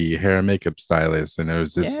RV hair and makeup stylist, and it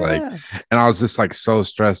was just like, yeah, and I was just like so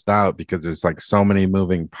stressed out because there's like so many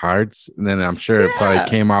moving parts. And then I'm sure it probably yeah,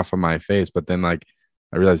 came off of my face, but then like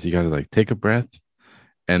I realized you gotta like take a breath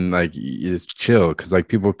and like it's chill, because like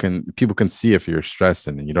people can see if you're stressed,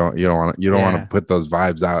 and you don't want to yeah, put those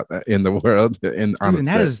vibes out in the world in on dude.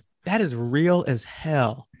 a And set. that is real as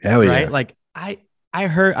hell, Hell right? yeah. Like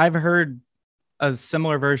I've heard a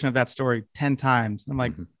similar version of that story 10 times. I'm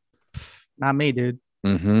like, Hmm. not me, dude.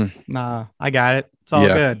 Hmm. Nah, I got it. It's all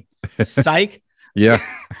Yeah. good. Psych. Yeah.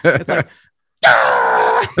 It's like,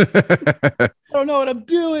 ah, I don't know what I'm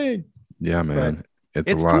doing, Yeah, but man. It's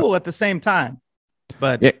a it's lot. cool at the same time.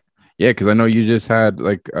 But Yeah. Yeah, because I know you just had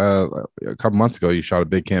like a couple months ago, you shot a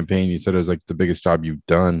big campaign. You said it was like the biggest job you've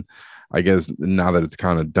done. I guess now that it's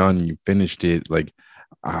kind of done, you finished it. Like,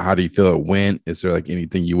 how do you feel it went? Is there like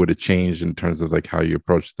anything you would have changed in terms of like how you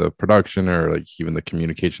approach the production or like even the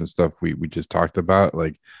communication stuff we just talked about?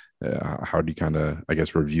 Like, how do you kind of, I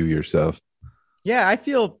guess, review yourself? yeah, I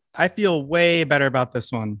feel way better about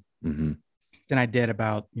this one Hmm. than I did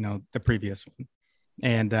about, the previous one.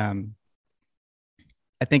 And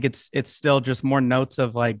I think it's still just more notes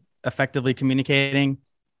of like effectively communicating,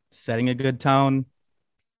 setting a good tone,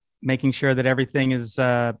 making sure that everything is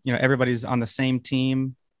everybody's on the same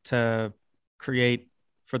team to create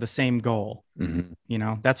for the same goal. Hmm.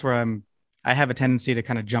 That's where I have a tendency to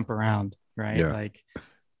kind of jump around, right? Yeah. Like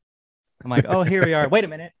I'm like, oh, here we are. Wait a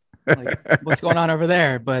minute. Like, what's going on over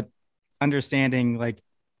there? But understanding like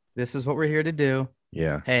this is what we're here to do.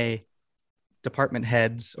 Yeah. Hey, department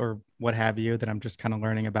heads or what have you that I'm just kind of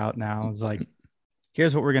learning about now is like,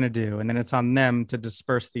 here's what we're going to do. And then it's on them to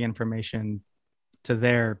disperse the information to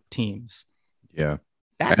their teams. Yeah.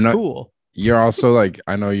 That's And cool. you're also like,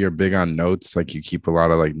 I know you're big on notes, like you keep a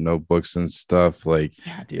lot of like notebooks and stuff. Like,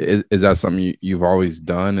 Yeah, dude. is that something you've always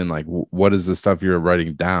done? And like, what is the stuff you're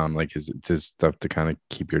writing down? Like, is it just stuff to kind of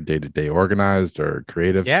keep your day to day organized or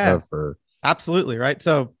creative Yeah, stuff? Or, absolutely. Right.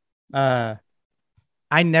 So, uh,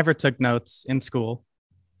 I never took notes in school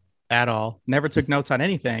at all, never took notes on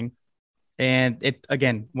anything. And it,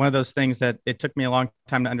 again, one of those things that it took me a long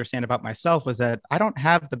time to understand about myself was that I don't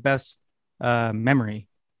have the best memory,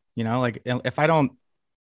 like if I don't,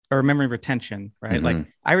 or memory retention, right? Like Mhm.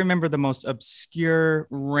 I remember the most obscure,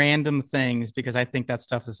 random things because I think that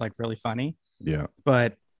stuff is like really funny. Yeah.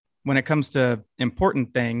 But when it comes to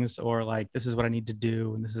important things or like, this is what I need to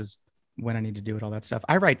do and this is when I need to do it, all that stuff,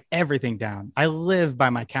 I write everything down. I live by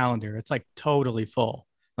my calendar. It's like totally full.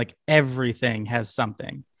 Like everything has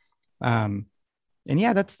something. Um, and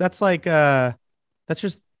yeah, that's like, that's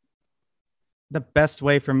just the best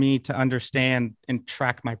way for me to understand and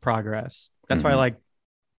track my progress. That's why Mhm.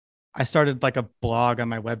 I started like a blog on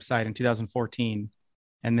my website in 2014,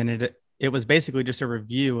 and then it was basically just a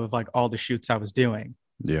review of like all the shoots I was doing.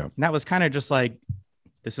 Yeah. And that was kind of just like,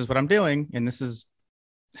 this is what I'm doing, and this is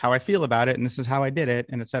how I feel about it, and this is how I did it,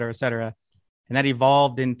 and et cetera, et cetera. And that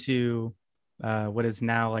evolved into what is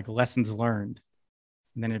now like lessons learned.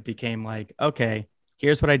 And then it became like, okay,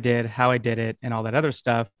 here's what I did, how I did it, and all that other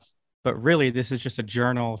stuff. But really, this is just a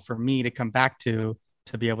journal for me to come back to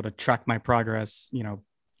be able to track my progress,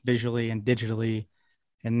 visually and digitally,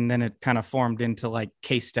 And then it kind of formed into like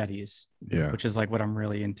case studies, Yeah. which is like what I'm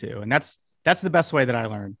really into. And that's the best way that I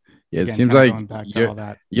learn. Yeah, it Again, seems kind of like going back to all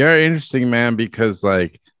that. you're interesting, man, because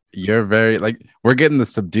like you're very like we're getting the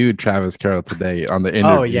subdued Travis Carroll today on the Oh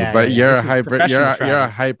interview, yeah, yeah, but yeah. you're a This is hyper professional you're a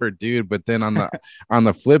Travis. hyper dude. But then on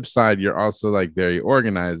the flip side, you're also like very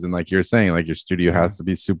organized, and like you're saying, like your studio Yeah. has to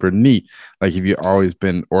be super neat. Like, have you always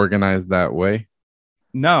been organized that way?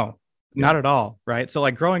 No, Yeah. not at all. Right. So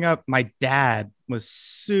like growing up, my dad was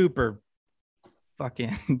super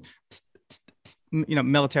fucking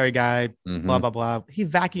military guy, blah Mm-hmm. blah blah. He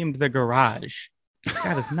vacuumed the garage.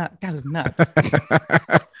 God is nuts.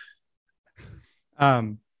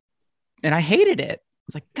 um, and I hated it. I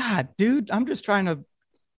was like, God, dude, I'm just trying to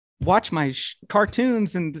watch my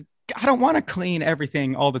cartoons, and I don't want to clean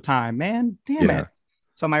everything all the time, man. Damn Yeah. it.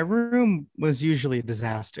 So my room was usually a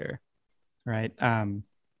disaster, right?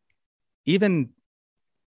 Even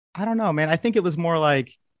I don't know, man. I think it was more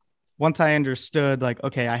like once I understood, like,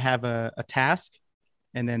 okay, I have a task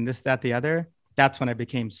and then this, that, the other, that's when I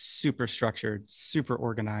became super structured, super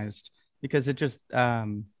organized because it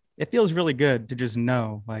feels really good to just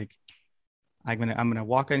know, like, I'm gonna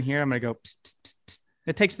walk in here, I'm gonna go, psst, psst, psst, psst.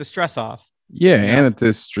 It takes the stress off, Yeah, you and know? at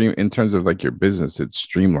this stream in terms of like your business, it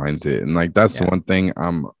streamlines it. And like that's the Yeah, one thing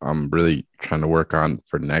I'm really trying to work on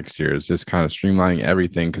for next year is just kind of streamlining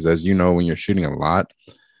everything. Because as you know, when you're shooting a lot,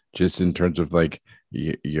 just in terms of like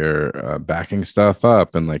you're backing stuff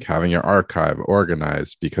up and like having your archive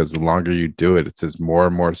organized, because the longer you do it, it's just more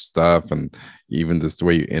and more stuff. And even just the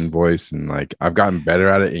way you invoice, and like I've gotten better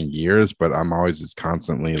at it in years, but I'm always just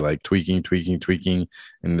constantly like tweaking.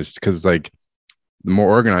 And it's because like the more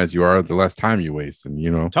organized you are, the less time you waste.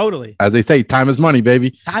 And totally. as they say, time is money,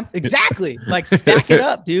 baby. Time exactly. Like stack it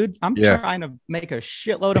up, dude. I'm Yeah, trying to make a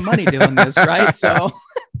shitload of money doing this, right? So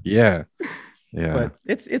yeah, yeah. but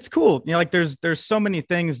it's cool. Like there's so many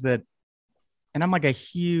things that and I'm like a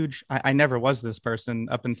huge I never was this person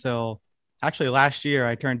up until actually last year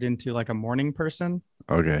I turned into like a morning person.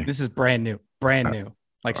 Okay. This is brand Uh, new,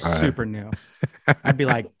 like uh, super new. I'd be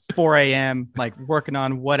like 4 a.m. like working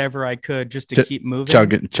on whatever I could just to ch- keep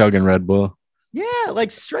moving. chugging Red Bull. Yeah,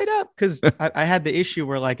 like straight up. Cause I had the issue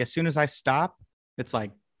where like as soon as I stop, it's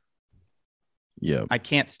like Yep. I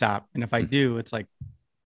can't stop. And if I do, it's like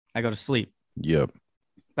I go to sleep. Yep.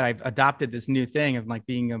 But I've adopted this new thing of like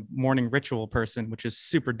being a morning ritual person, which is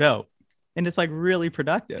super dope. And it's like really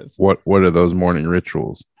productive. What are those morning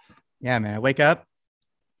rituals? Yeah, man. I wake up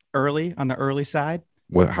early on the early side.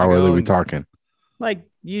 What I how early go we and talking? like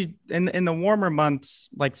you in the warmer months,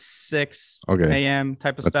 like 6 Okay. a.m.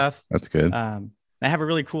 type of That's stuff. that's good. I have a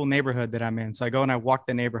really cool neighborhood that I'm in. So I go and I walk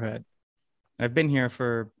the neighborhood. I've been here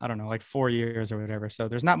for, I don't know, like 4 years or whatever. So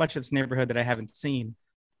there's not much of this neighborhood that I haven't seen,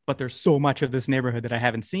 but there's so much of this neighborhood that I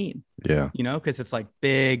haven't seen, Yeah. because it's like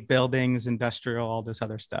big buildings, industrial, all this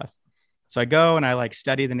other stuff. So I go and I like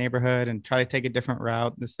study the neighborhood and try to take a different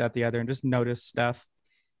route, this, that, the other, and just notice stuff.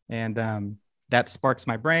 And that sparks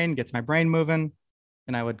my brain, gets my brain moving.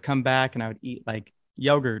 And I would come back and I would eat like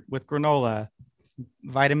yogurt with granola,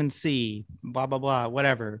 vitamin C, blah, blah, blah,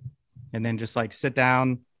 whatever. And then just like sit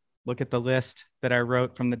down, look at the list that I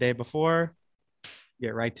wrote from the day before,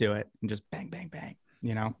 get right to it and just bang, bang, bang.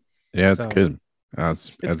 Yeah, it's So good.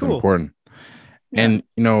 it's That's cool. important. Yeah.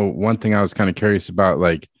 And one thing I was kind of curious about,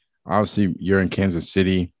 like obviously you're in Kansas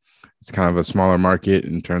City. It's kind of a smaller market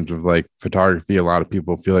in terms of like photography. A lot of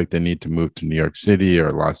people feel like they need to move to New York City or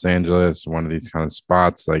Los Angeles, one of these kind of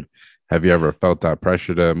spots. Like, have you ever felt that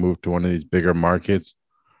pressure to move to one of these bigger markets?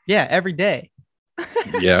 Yeah. Every day.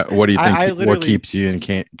 Yeah. What do you think? I What literally, keeps you in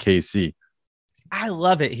KC? I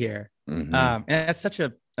love it here. Mm-hmm.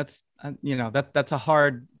 And that's a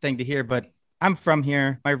hard thing to hear, but I'm from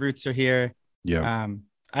here. My roots are here. Yeah.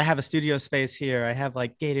 I have a studio space here. I have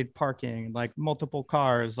like gated parking, like multiple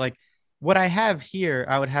cars. Like what I have here,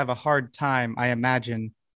 I would have a hard time, I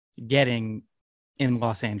imagine, getting in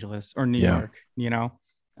Los Angeles or New Yeah. York.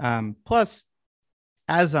 Plus,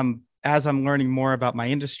 as I'm learning more about my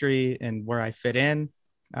industry and where I fit in,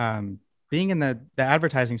 being in the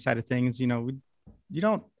advertising side of things, you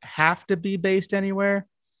don't have to be based anywhere,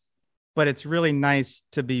 but it's really nice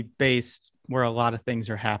to be based where a lot of things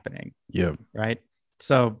are happening. Yeah. Right.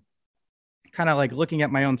 So kind of like looking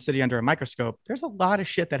at my own city under a microscope, there's a lot of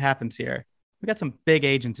shit that happens here. We got some big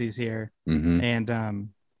agencies here. Mm-hmm. And,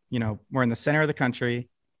 we're in the center of the country.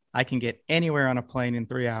 I can get anywhere on a plane in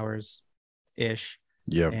 3 hours ish.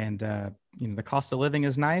 Yeah. And, the cost of living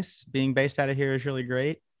is nice. Being based out of here is really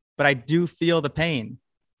great. But I do feel the pain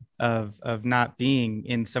of not being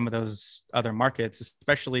in some of those other markets,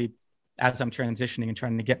 especially as I'm transitioning and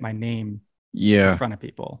trying to get my name in Yeah. front of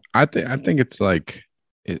people. I think it's like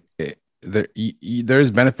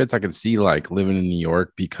There's benefits I could see like living in New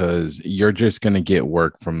York because you're just gonna get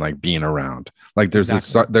work from like being around. Like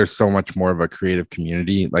Exactly. there's so much more of a creative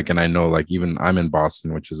community. Like, and I know like even I'm in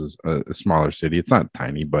Boston, which is a smaller city. It's not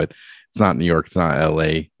tiny, but it's not New York. It's not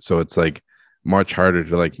LA. So it's like much harder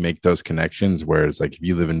to like make those connections. Whereas like if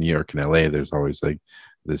you live in New York and LA, there's always like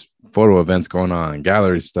this photo events going on,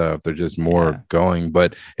 gallery stuff. They're just more Yeah. going,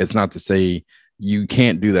 but it's not to say you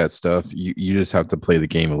can't do that stuff. You just have to play the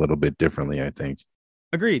game a little bit differently, I think.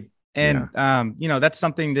 Agreed. Yeah. And that's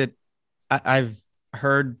something that I've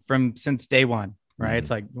heard from since day one, right? It's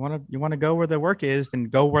Mhm. like you want to go where the work is, then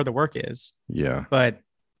go where the work is. Yeah. But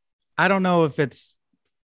I don't know if it's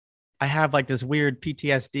I have like this weird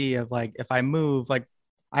PTSD of like if I move, like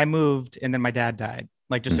I moved and then my dad died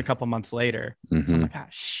like just a couple months later. So I'm Mm-hmm. like, ah,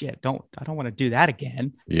 shit, I don't want to do that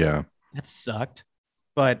again. Yeah. That sucked.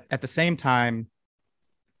 But at the same time,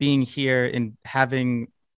 being here and having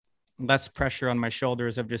less pressure on my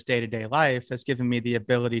shoulders of just day-to-day life has given me the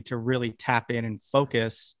ability to really tap in and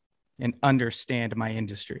focus and understand my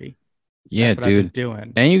industry. Yeah, That's what I've been dude.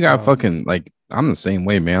 doing. And you got So fucking like I'm the same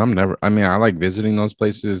way, man. I mean, I like visiting those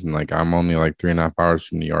places and like I'm only like 3.5 hours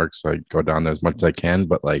from New York, so I go down there as much as I can.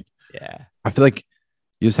 But like yeah, I feel like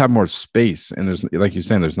you just have more space and there's like you're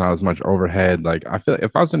saying, there's not as much overhead. Like I feel like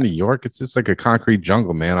if I was in New York, it's just like a concrete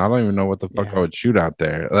jungle, man. I don't even know what the fuck I yeah. would shoot out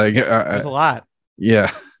there. Like There's a lot.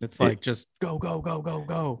 yeah. It's It, like just go, go, go, go,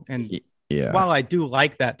 go. And yeah. while I do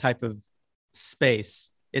like that type of space,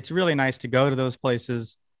 it's really nice to go to those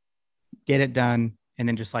places, get it done, and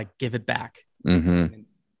then just like give it back Mm-hmm. and then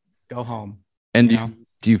go home, And you know?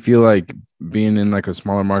 do you feel like being in like a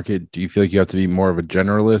smaller market, do you feel like you have to be more of a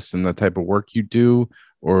generalist in the type of work you do?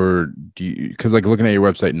 Or do you, because like looking at your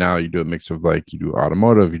website now, you do a mix of like you do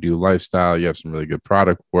automotive, you do lifestyle, you have some really good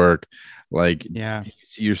product work. Like, do Yeah. you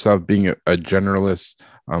see yourself being a generalist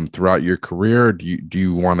throughout your career? Or do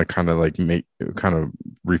you want to kind of like make kind of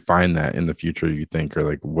refine that in the future, you think, or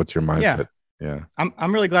like what's your Yeah. mindset? Yeah.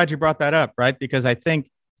 I'm really glad you brought that up, right? Because I think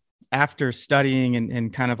after studying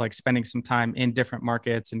and kind of like spending some time in different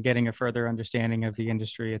markets and getting a further understanding of the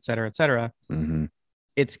industry, et cetera, Mm-hmm.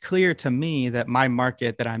 it's clear to me that my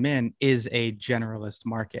market that I'm in is a generalist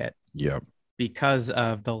market Yep. because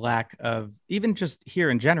of the lack of even just here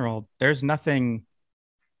in general, there's nothing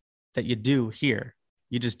that you do here.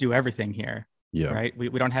 You just do everything here, Yep. right? We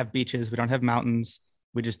don't have beaches, we don't have mountains,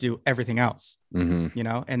 we just do everything else, Mm-hmm.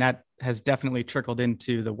 and that has definitely trickled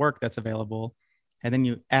into the work that's available. And then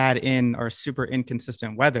you add in our super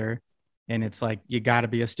inconsistent weather, and it's like you got to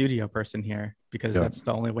be a studio person here because Yep. that's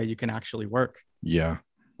the only way you can actually work, Yeah.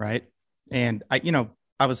 right? And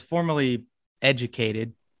I was formally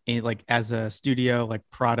educated in like as a studio like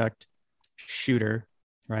product shooter,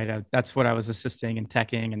 right? That's what I was assisting and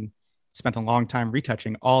teching and spent a long time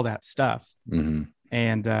retouching all that stuff. Mm-hmm.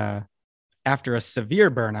 And after a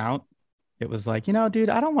severe burnout, it was like, dude,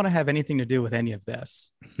 I don't want to have anything to do with any of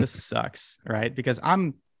this. This sucks, right? Because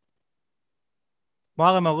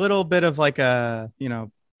while I'm a little bit of like I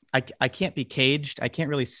can't be caged. I can't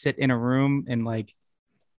really sit in a room and like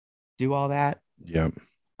do all that. Yep.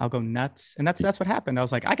 I'll go nuts. And that's what happened. I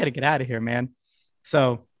was like, I got to get out of here, man.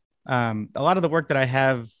 So a lot of the work that I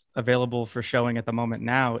have available for showing at the moment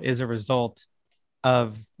now is a result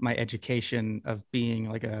of my education of being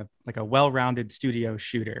like a well-rounded studio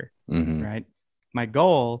shooter, Mm-hmm. right? My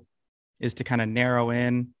goal is to kind of narrow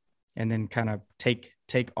in and then kind of take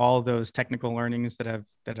all those technical learnings that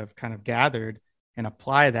I've kind of gathered and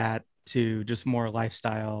apply that to just more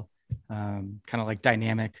lifestyle, kind of like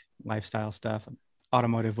dynamic lifestyle stuff.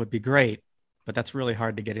 Automotive would be great, but that's really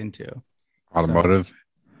hard to get into. So Automotive.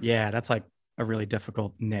 yeah, that's like a really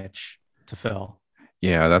difficult niche to fill.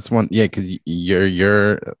 Yeah, that's one. Yeah, because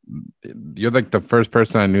you're like the first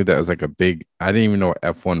person I knew that was like a big. I didn't even know what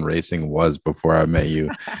F1 racing was before I met you,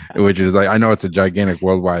 which is like I know it's a gigantic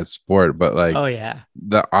worldwide sport, but like Oh yeah.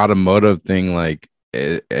 the automotive thing, like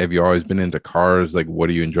have you always been into cars? Like, what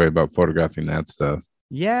do you enjoy about photographing that stuff?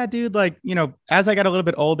 Yeah, dude. Like, as I got a little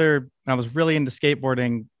bit older and I was really into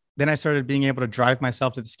skateboarding, then I started being able to drive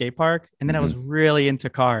myself to the skate park. And then I was Hmm. really into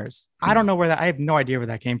cars. I don't know I have no idea where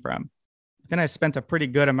that came from. Then I spent a pretty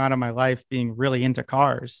good amount of my life being really into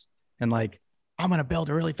cars and like, I'm going to build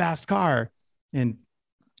a really fast car and,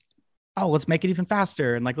 oh, let's make it even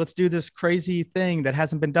faster. And like, let's do this crazy thing that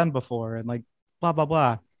hasn't been done before. And like, blah, blah,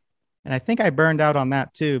 blah. And I think I burned out on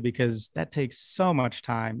that too, because that takes so much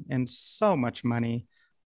time and so much money.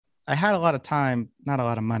 I had a lot of time, not a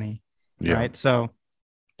lot of money, Yeah, right? So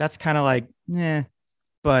that's kind of like, yeah.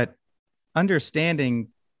 But understanding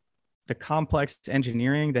the complex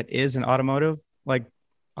engineering that is an automotive, like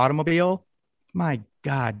automobile, my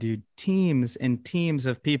God, dude, teams and teams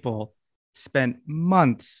of people spent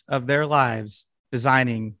months of their lives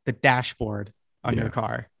designing the dashboard on your Yeah.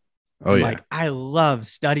 car. Oh And yeah. like, I love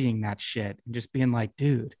studying that shit and just being like,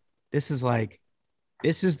 dude, this is like,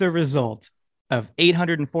 this is the result of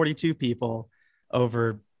 842 people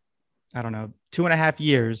over, I don't know, 2.5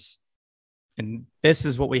 years. And this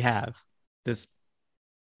is what we have. This,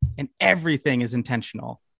 and everything is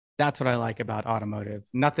intentional. That's what I like about automotive.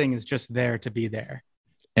 Nothing is just there to be there.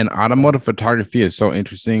 And So, automotive photography is so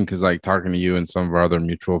interesting because, like, talking to you and some of our other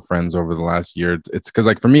mutual friends over the last year, it's because,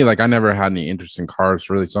 like, for me, like, I never had any interest in cars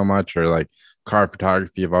really so much, or like car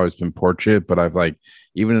photography. I've always been portrait, but I've like,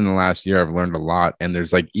 even in the last year, I've learned a lot. And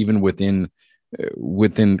there's like, even within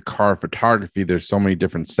car photography, there's so many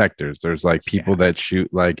different sectors. There's like people yeah. that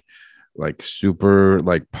shoot like super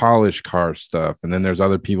like polished car stuff, and then there's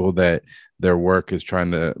other people that their work is trying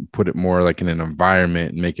to put it more like in an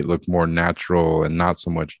environment and make it look more natural and not so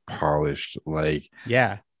much polished. Like,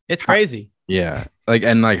 Yeah. It's how, crazy. yeah, like,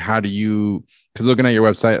 and like, how do you, because looking at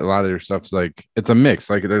your website, a lot of your stuff's like, it's a mix.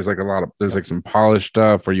 Like, there's like a lot of, there's Yep. like some polished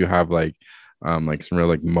stuff where you have like some real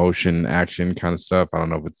like motion action kind of stuff. I don't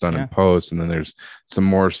know if it's done in Yeah. post. And then there's some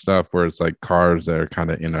more stuff where it's like cars that are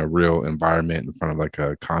kind of in a real environment in front of like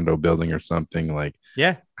a condo building or something. Like,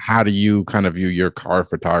 Yeah. how do you kind of view your car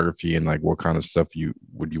photography, and like what kind of stuff you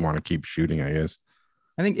want to keep shooting, I guess?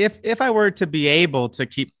 I think if I were to be able to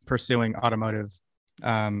keep pursuing automotive,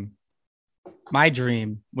 um, my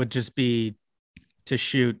dream would just be to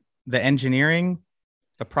shoot the engineering,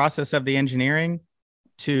 the process of the engineering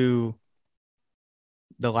to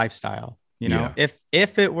the lifestyle. You know, Yeah.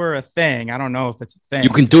 if it were a thing, I don't know if it's a You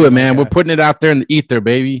thing can to do it, shoot like man. We're a, putting it out there in the ether,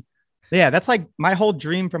 baby. yeah, that's like my whole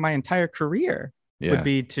dream for my entire career would Yeah.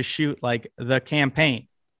 be to shoot like the campaign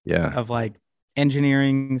Yeah. of like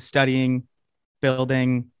engineering, studying,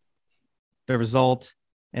 building the result,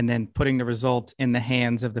 and then putting the result in the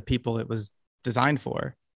hands of the people it was designed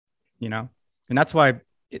for, you know? And that's why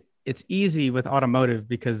it's easy with automotive,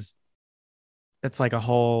 because it's like a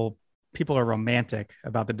whole, people are romantic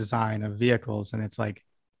about the design of vehicles. And it's like,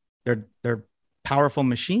 they're powerful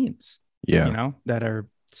machines, you Yeah. know, that are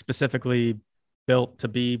specifically built to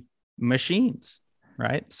be machines,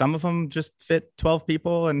 right? Some of them just fit 12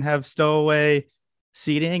 people and have stowaway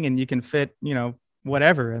seating, and you can fit, you know,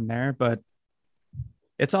 whatever in there, but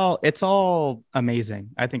it's all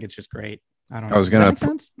amazing. I think it's just great. I don't I know. was Does that gonna make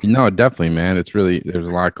sense? no, definitely, man. It's really, there's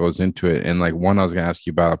a lot goes into it. And like, one I was gonna ask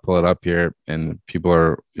you about, I'll pull it up here, and people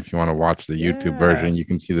are, if you want to watch the YouTube Yeah. version, you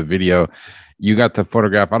can see the video. You got the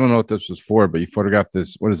photograph. I don't know what this was for, but you photographed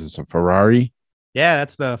this. What is this? A Ferrari? Yeah,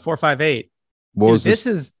 that's the 458. What Dude, was this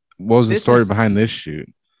this? is What was the this story is behind this shoot?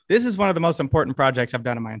 this is one of the most important projects I've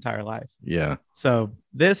done in my entire life. Yeah. So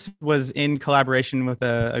this was in collaboration with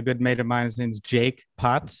a good mate of mine. His name's Jake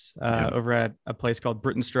Potts, Yep. over at a place called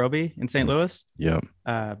Britton Strobe in St. Louis. Yep.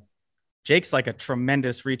 Uh, Jake's like a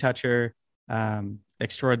tremendous retoucher,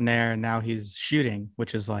 extraordinaire, and now he's shooting,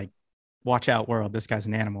 which is like, watch out, world. This guy's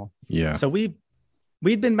an animal. Yeah. So we'd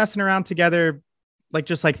been messing around together, like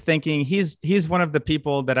just like thinking he's one of the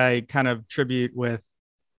people that I kind of tribute with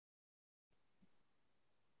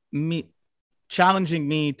me, challenging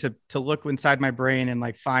me to look inside my brain and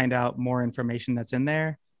like find out more information that's in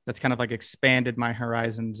there, that's kind of like expanded my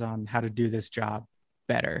horizons on how to do this job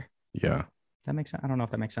better. Yeah. Does that make sense? I don't know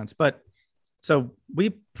if that makes sense, but so we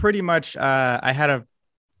pretty much, I had a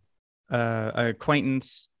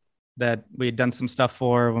acquaintance that we had done some stuff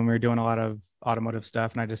for when we were doing a lot of automotive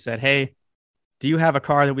stuff. And I just said, hey, do you have a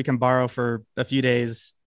car that we can borrow for a few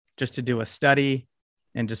days just to do a study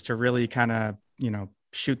and just to really kind of, you know,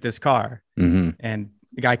 shoot this car? Mm-hmm. And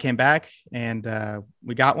the guy came back, and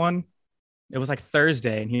we got one. It was like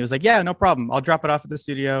Thursday, and he was like, yeah, no problem. I'll drop it off at the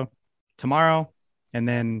studio tomorrow, and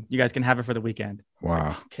then you guys can have it for the weekend. Wow.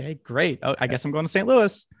 Like, okay, great. Oh, I guess I'm going to St.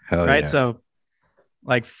 Louis. Hell Right. yeah. So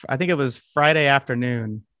like, I think it was Friday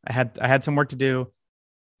afternoon. I had some work to do,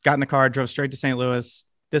 got in the car, drove straight to St. Louis.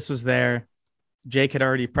 This was there. Jake had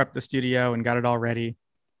already prepped the studio and got it all ready.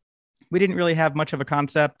 We didn't really have much of a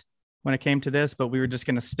concept when it came to this, but we were just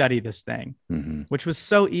going to study this thing, Mm-hmm. which was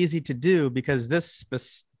so easy to do because this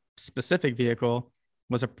specific vehicle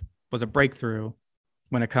was a breakthrough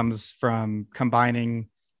when it comes from combining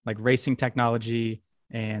like racing technology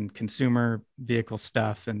and consumer vehicle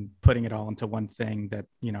stuff and putting it all into one thing that,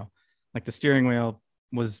 you know, like the steering wheel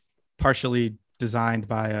was partially designed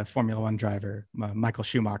by a Formula One driver, Michael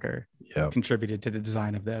Schumacher, Yep. contributed to the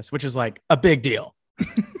design of this, which is like a big deal.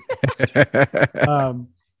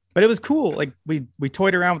 But it was cool. Like we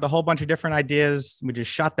toyed around with a whole bunch of different ideas. We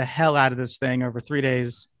just shot the hell out of this thing over 3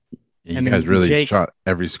 days. You And guys then really Jake, shot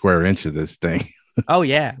every square inch of this thing. oh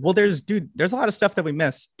yeah. Well, there's a lot of stuff that we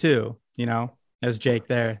missed too. There's Jake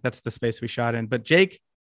there. That's the space we shot in. But Jake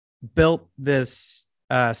built this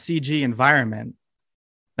CG environment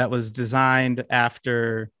that was designed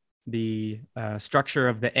after the structure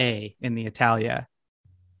of the A in the Italia.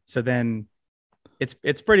 So then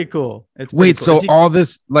it's pretty cool. It's pretty Wait, cool. so all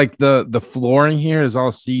this like the flooring here is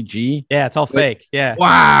all CG? Yeah, it's all Like, fake. Yeah.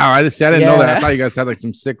 wow, I didn't know that. I Yeah. thought you guys had like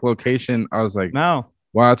some sick location. I was like, No.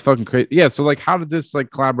 wow, that's fucking crazy. Yeah, so like how did this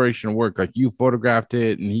like collaboration work? Like you photographed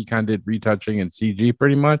it and he kind of did retouching and CG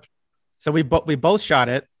pretty much? So we both shot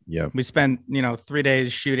it. Yeah. We spent 3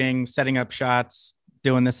 days shooting, setting up shots,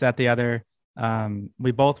 doing this, that, the other.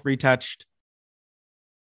 We both retouched.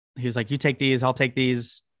 He was like, "You take these, I'll take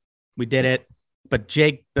these." We did it, but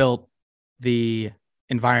Jake built the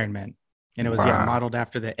environment, and it was Wow. modeled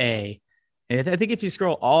after the A. And I think if you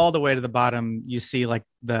scroll all the way to the bottom, you see like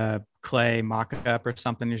the clay mock-up or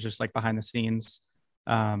something. It's just like behind the scenes.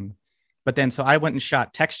 But then so I went and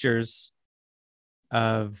shot textures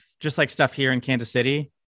of just like stuff here in Kansas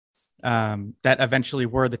City that eventually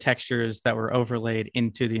were the textures that were overlaid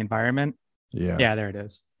into the environment. Yeah, there it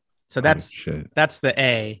is. So that's the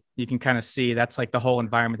A. You can kind of see that's like the whole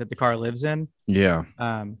environment that the car lives in. Yeah.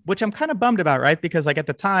 Which I'm kind of bummed about, right? Because like at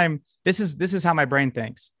the time, this is how my brain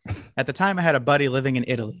thinks. At the time, I had a buddy living in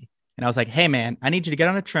Italy, and I was like, "Hey man, I need you to get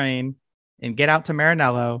on a train and get out to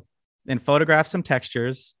Maranello and photograph some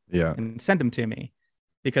textures, and send them to me."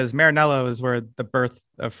 Because Maranello is where the birth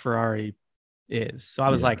of Ferrari is. So I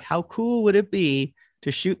was like, how cool would it be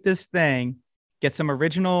to shoot this thing, get some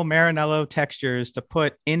original Maranello textures to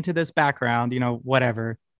put into this background,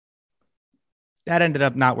 whatever. That ended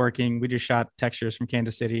up not working. We just shot textures from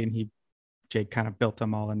Kansas City, and Jake kind of built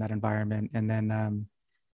them all in that environment. And then,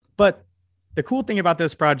 but the cool thing about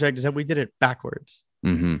this project is that we did it backwards.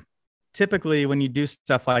 Mm-hmm. Typically, when you do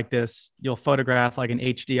stuff like this, you'll photograph like an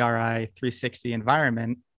HDRI 360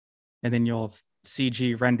 environment, and then you'll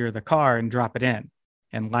CG render the car and drop it in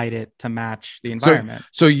and light it to match the environment.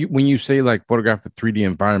 So when you say like photograph a 3D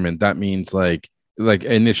environment, that means like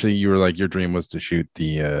initially you were like your dream was to shoot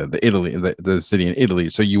the Italy, the city in Italy.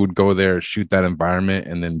 So you would go there, shoot that environment,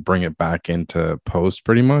 and then bring it back into post,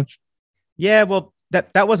 pretty much. Yeah, well,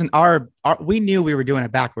 that wasn't our we knew we were doing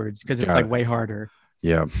it backwards because it's like way harder.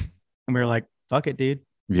 Yeah. And we were like, fuck it, dude.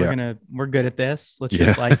 Yeah. We're good at this. Let's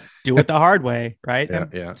just like do it the hard way, right?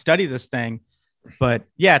 Yeah. Study this thing. But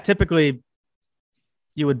yeah, typically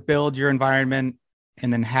you would build your environment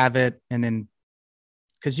and then have it, and then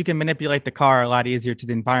because you can manipulate the car a lot easier to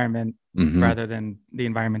the environment rather than the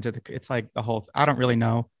environment to it's like the whole. I don't really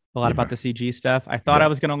know a lot about the CG stuff. I thought I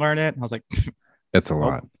was going to learn it. I was like, it's a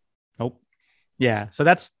lot. Nope. Yeah. So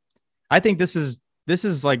I think this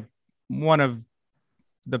is like one of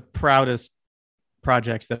the proudest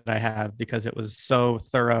projects that I have because it was so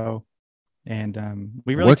thorough, and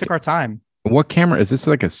we really took our time. What camera is this?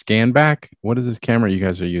 Like a scan back? What is this camera you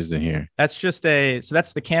guys are using here? That's just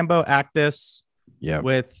that's the Cambo Actus. Yeah.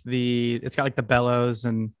 With it's got like the bellows,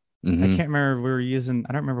 and I can't remember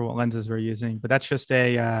I don't remember what lenses we're using, but that's just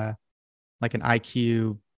like an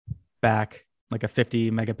IQ back, like a 50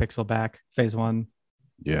 megapixel back, phase 1.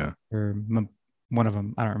 Yeah. Or one of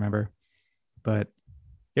them. I don't remember, but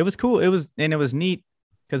it was cool. It was neat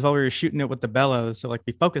because while we were shooting it with the bellows, so like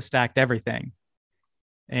we focus stacked everything.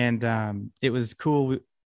 And it was cool.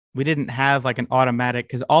 We didn't have like an automatic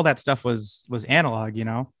because all that stuff was analog,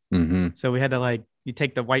 So we had to like, you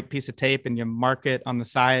take the white piece of tape and you mark it on the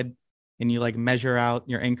side and you like measure out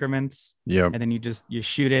your increments. Yeah. And then you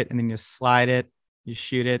shoot it and then you slide it, you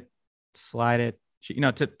shoot it, slide it,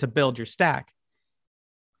 to build your stack.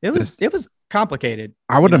 It was complicated.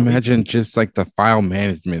 I would imagine just like the file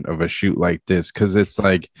management of a shoot like this, because it's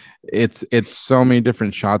like it's so many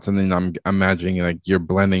different shots, and then I'm imagining like you're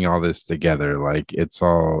blending all this together. Like it's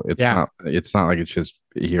not like it's just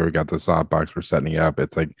here we got the softbox, we're setting it up.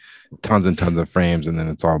 It's like tons and tons of frames, and then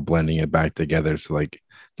it's all blending it back together. So like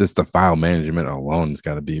the file management alone has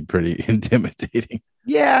got to be pretty intimidating.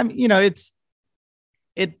 Yeah, it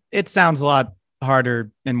sounds a lot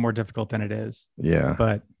harder and more difficult than it is. Yeah,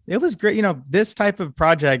 but it was great. This type of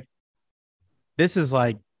project, this is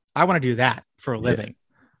like, I want to do that for a living,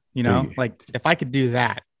 like if I could do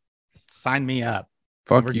that, sign me up.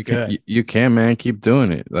 Fuck, you can, man. Keep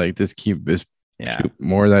doing it. Like shoot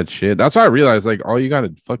more of that shit. That's why I realized like all you got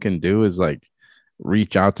to fucking do is like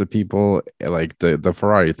reach out to people. Like the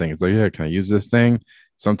Ferrari thing. It's like, yeah, can I use this thing?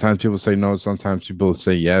 Sometimes people say no, sometimes people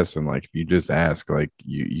say yes. And like, if you just ask, like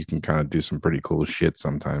you can kind of do some pretty cool shit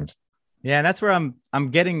sometimes. Yeah. And that's where I'm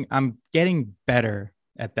getting better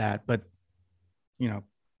at that. But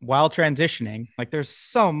while transitioning, like there's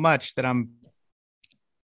so much that I'm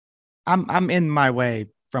in my way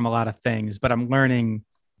from a lot of things, but I'm learning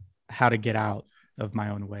how to get out of my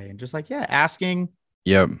own way and just like, yeah, asking,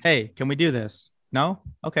 Yep. hey, can we do this? No?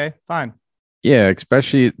 Okay, fine. Yeah,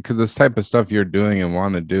 especially because this type of stuff you're doing and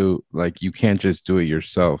want to do, like you can't just do it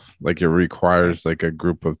yourself. Like it Right. requires like a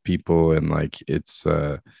group of people, and like it's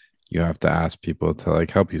you have to ask people to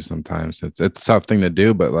like help you sometimes. It's a tough thing to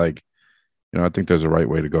do, but like, I think there's a right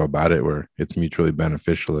way to go about it where it's mutually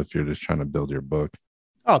beneficial if you're just trying to build your book.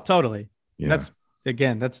 Oh, totally. And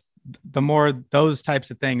Yeah. that's the more those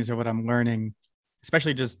types of things are what I'm learning,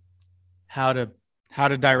 especially just how to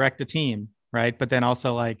direct a team, right? But then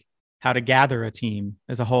also like how to gather a team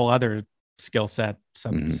is a whole other skill set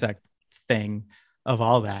Mhm. subsect thing of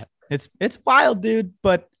all that. It's wild, dude,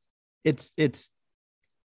 but it's it's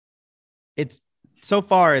it's so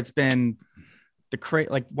far it's been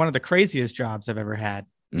like one of the craziest jobs I've ever had,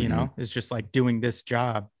 Mhm. is just like doing this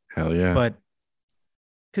job. Hell yeah. But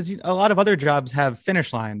because a lot of other jobs have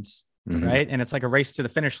finish lines, Mhm. right? And it's like a race to the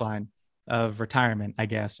finish line of retirement, I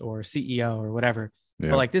guess, or CEO or whatever. But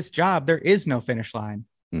Yeah. like this job, there is no finish line.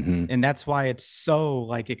 Mhm. And that's why it's so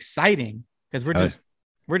like exciting because we're Hell just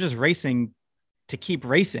we're just racing to keep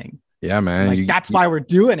racing. yeah, And man. like that's why we're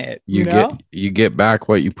doing it, You get back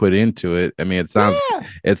what you put into it. I mean, Yeah.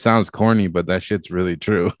 it sounds corny, but that shit's really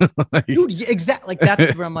true. Like, Dude, yeah, exactly. Like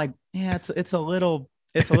that's where I'm like, yeah, it's a little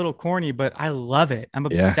corny, but I love it. I'm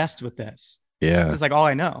yeah, obsessed with this. This yeah. is like all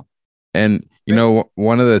I know. And It's great.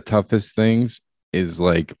 one of the toughest things is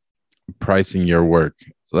like pricing your work.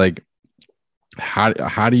 Like,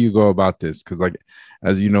 how do you go about this? Because like,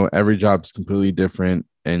 as you know, every job's completely different.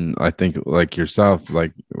 And I think like yourself,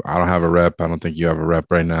 like I don't have a rep. I don't think you have a rep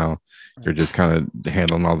right now. You're Right. just kind of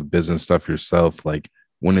handling all the business stuff yourself. Like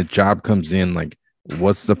when a job comes in, like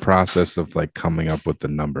what's the process of like coming up with the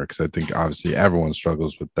number? Because I think obviously everyone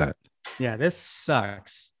struggles with that. Yeah, this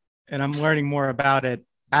sucks. And I'm learning more about it.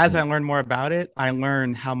 As I Mhm. learn more about it, I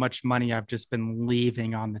learn how much money I've just been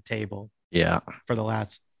leaving on the table Yeah. for the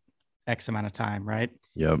last X amount of time, right?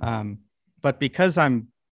 Yep. Um, but because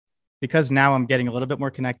now I'm getting a little bit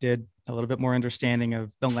more connected, a little bit more understanding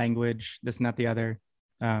of the language, this and that, the other.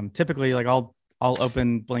 Typically, like I'll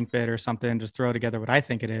open Blinkbit or something, just throw together what I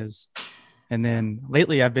think it is, and then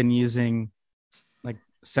lately I've been using like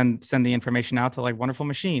send the information out to like Wonderful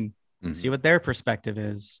Machine, see Mhm. what their perspective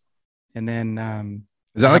is, and then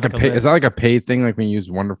Is that I'll have like a like a pay? Is that like list. a pay thing? Like when you use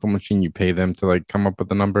Wonderful Machine, you pay them to like come up with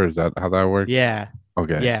the number. Is that how that works? Yeah,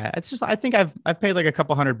 Okay. yeah. It's just I think I've paid like a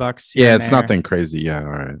couple $100 here Yeah, and it's there. nothing crazy. Yeah. All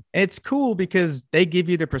right. It's cool because they give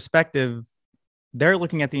you the perspective. They're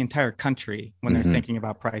looking at the entire country when they're Mm-hmm. thinking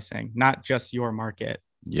about pricing, not just your market,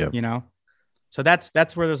 Yep. you know? So that's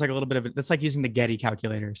where there's like a little bit of it. That's like using the Getty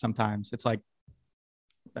calculator sometimes. It's like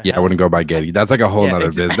the Yeah, I wouldn't hell. go by I Getty. That's like a whole yeah,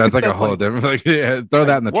 nother biz. That's like a that's whole like different. Like, yeah, it's throw like,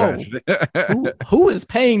 that in the trash. whoa, who is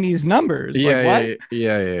paying these numbers? Like Yeah, what? yeah,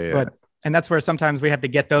 yeah, yeah, yeah. But and that's where sometimes we have to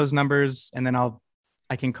get those numbers and then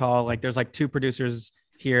I can call like there's like two producers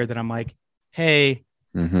here that I'm like, hey,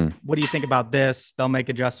 Mm-hmm. what do you think about this? They'll make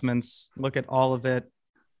adjustments, look at all of it.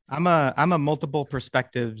 I'm a multiple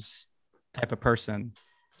perspectives type of person.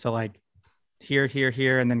 So like here,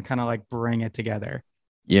 and then kind of like bring it together,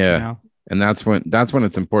 you Yeah, know? and that's when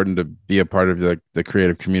it's important to be a part of the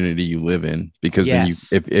creative community you live in, because then you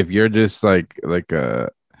Yes. if you're just like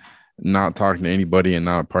not talking to anybody and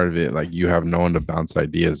not part of it, like you have no one to bounce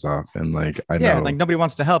ideas off. And like I Yeah. Like know, nobody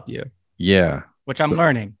wants to help you, yeah, which I'm so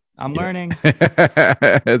learning. I'm yeah, learning.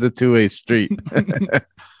 it's a two-way street. It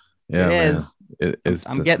Yeah, man, is.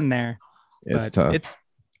 I'm getting there, it's but tough.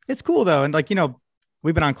 it's cool though. And like,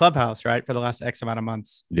 we've been on Clubhouse, right? For the last X amount of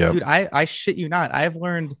months. Yep. Dude, I shit you not. I've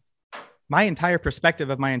learned my entire perspective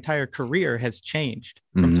of my entire career has changed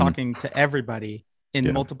from Mm-hmm. talking to everybody in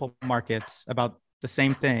Yeah. multiple markets about the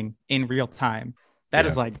same thing in real time. That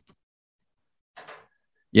Yeah. is like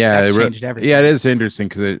Yeah, that's changed yeah, it everything. is interesting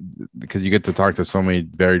because you get to talk to so many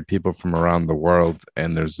varied people from around the world,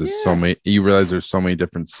 and there's just so Yeah. many. You realize there's so many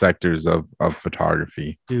different sectors of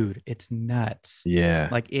photography. Dude, it's nuts. Yeah,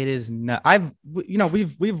 Like it is not.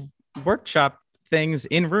 We've workshop things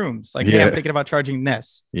in rooms. Like, hey, I'm yeah, thinking about charging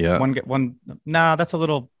this. yeah, One get one. Nah, that's a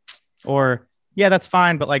little. Or yeah, that's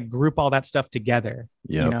fine. But like, group all that stuff together.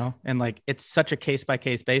 yep. And like, it's such a case by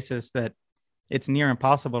case basis that it's near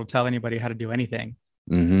impossible to tell anybody how to do anything.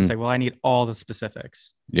 It's Mm-hmm. like, well, I need all the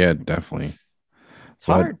specifics. Yeah, definitely. It's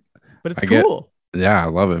But hard, but it's I get, cool. yeah, I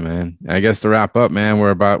love it, man. I guess to wrap up, man,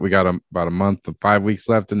 we got about a month of 5 weeks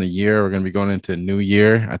left in the year. We're gonna be going into a new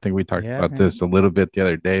year. I think we talked Yeah, about man. this a little bit the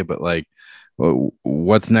other day, but like,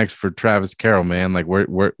 what's next for Travis Carroll, man? Like,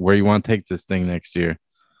 where you want to take this thing next year?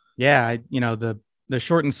 Yeah, the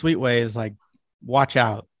short and sweet way is like, watch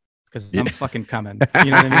out because Yeah. I'm fucking coming.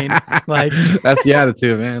 You know what I mean? Like, That's the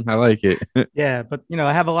attitude, man. I like it. yeah, but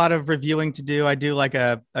I have a lot of reviewing to do. I do like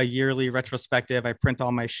a yearly retrospective. I print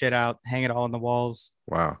all my shit out, hang it all on the walls,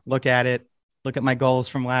 Wow. look at it, look at my goals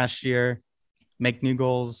from last year, make new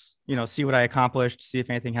goals, see what I accomplished, see if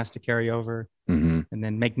anything has to carry over, Mm-hmm. and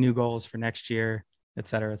then make new goals for next year, et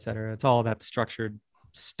cetera, et cetera. It's all that structured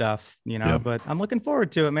stuff, Yep. but I'm looking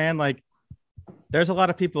forward to it, man. Like, there's a lot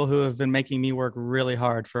of people who have been making me work really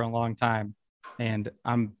hard for a long time, and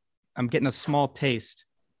I'm getting a small taste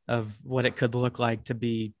of what it could look like to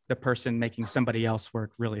be the person making somebody else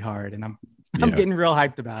work really hard, and I'm Yeah. getting real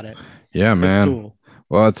hyped about it. Yeah, It's man. cool.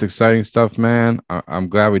 Well, it's exciting stuff, man. I'm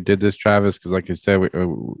glad we did this, Travis, because like I said,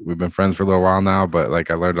 we've been friends for a little while now, but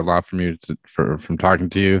like I learned a lot from you from talking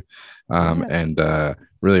to you, Yeah. and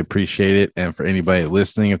really appreciate it. And for anybody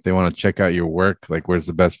listening, if they want to check out your work, like where's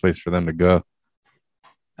the best place for them to go?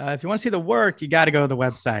 If you want to see the work, you got to go to the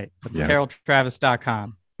website. That's Yeah.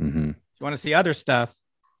 carrolltravis.com. Mm-hmm. If you want to see other stuff,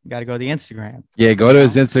 you got to go to the Instagram. Yeah, go to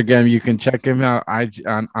his Instagram. You can check him out.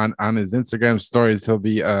 On his Instagram stories, he'll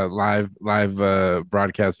be live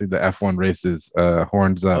broadcasting the F1 races,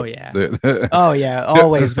 horns up. Oh yeah. Oh yeah,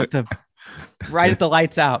 always with the right at the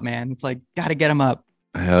lights out, man. It's like, got to get them up.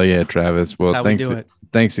 Hell yeah, Travis. Well, That's how thanks. we do it.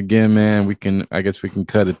 Thanks again, man. I guess we can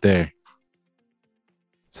cut it there.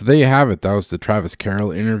 So there you have it. That was the Travis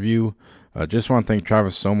Carroll interview. Just want to thank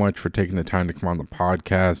Travis so much for taking the time to come on the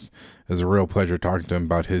podcast. It was a real pleasure talking to him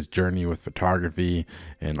about his journey with photography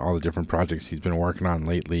and all the different projects he's been working on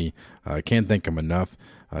lately. I can't thank him enough.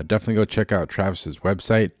 Definitely go check out Travis's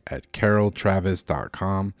website at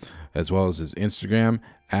carrolltravis.com, as well as his Instagram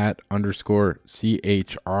at _CHRAVIS.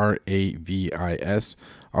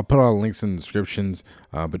 I'll put all the links in the descriptions,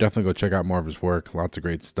 but definitely go check out more of his work. Lots of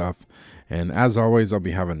great stuff. And as always, I'll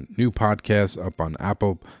be having new podcasts up on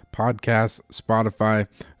Apple Podcasts, Spotify,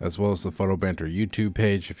 as well as the Photo Banter YouTube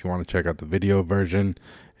page if you want to check out the video version.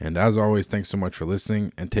 And as always, thanks so much for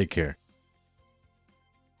listening and take care.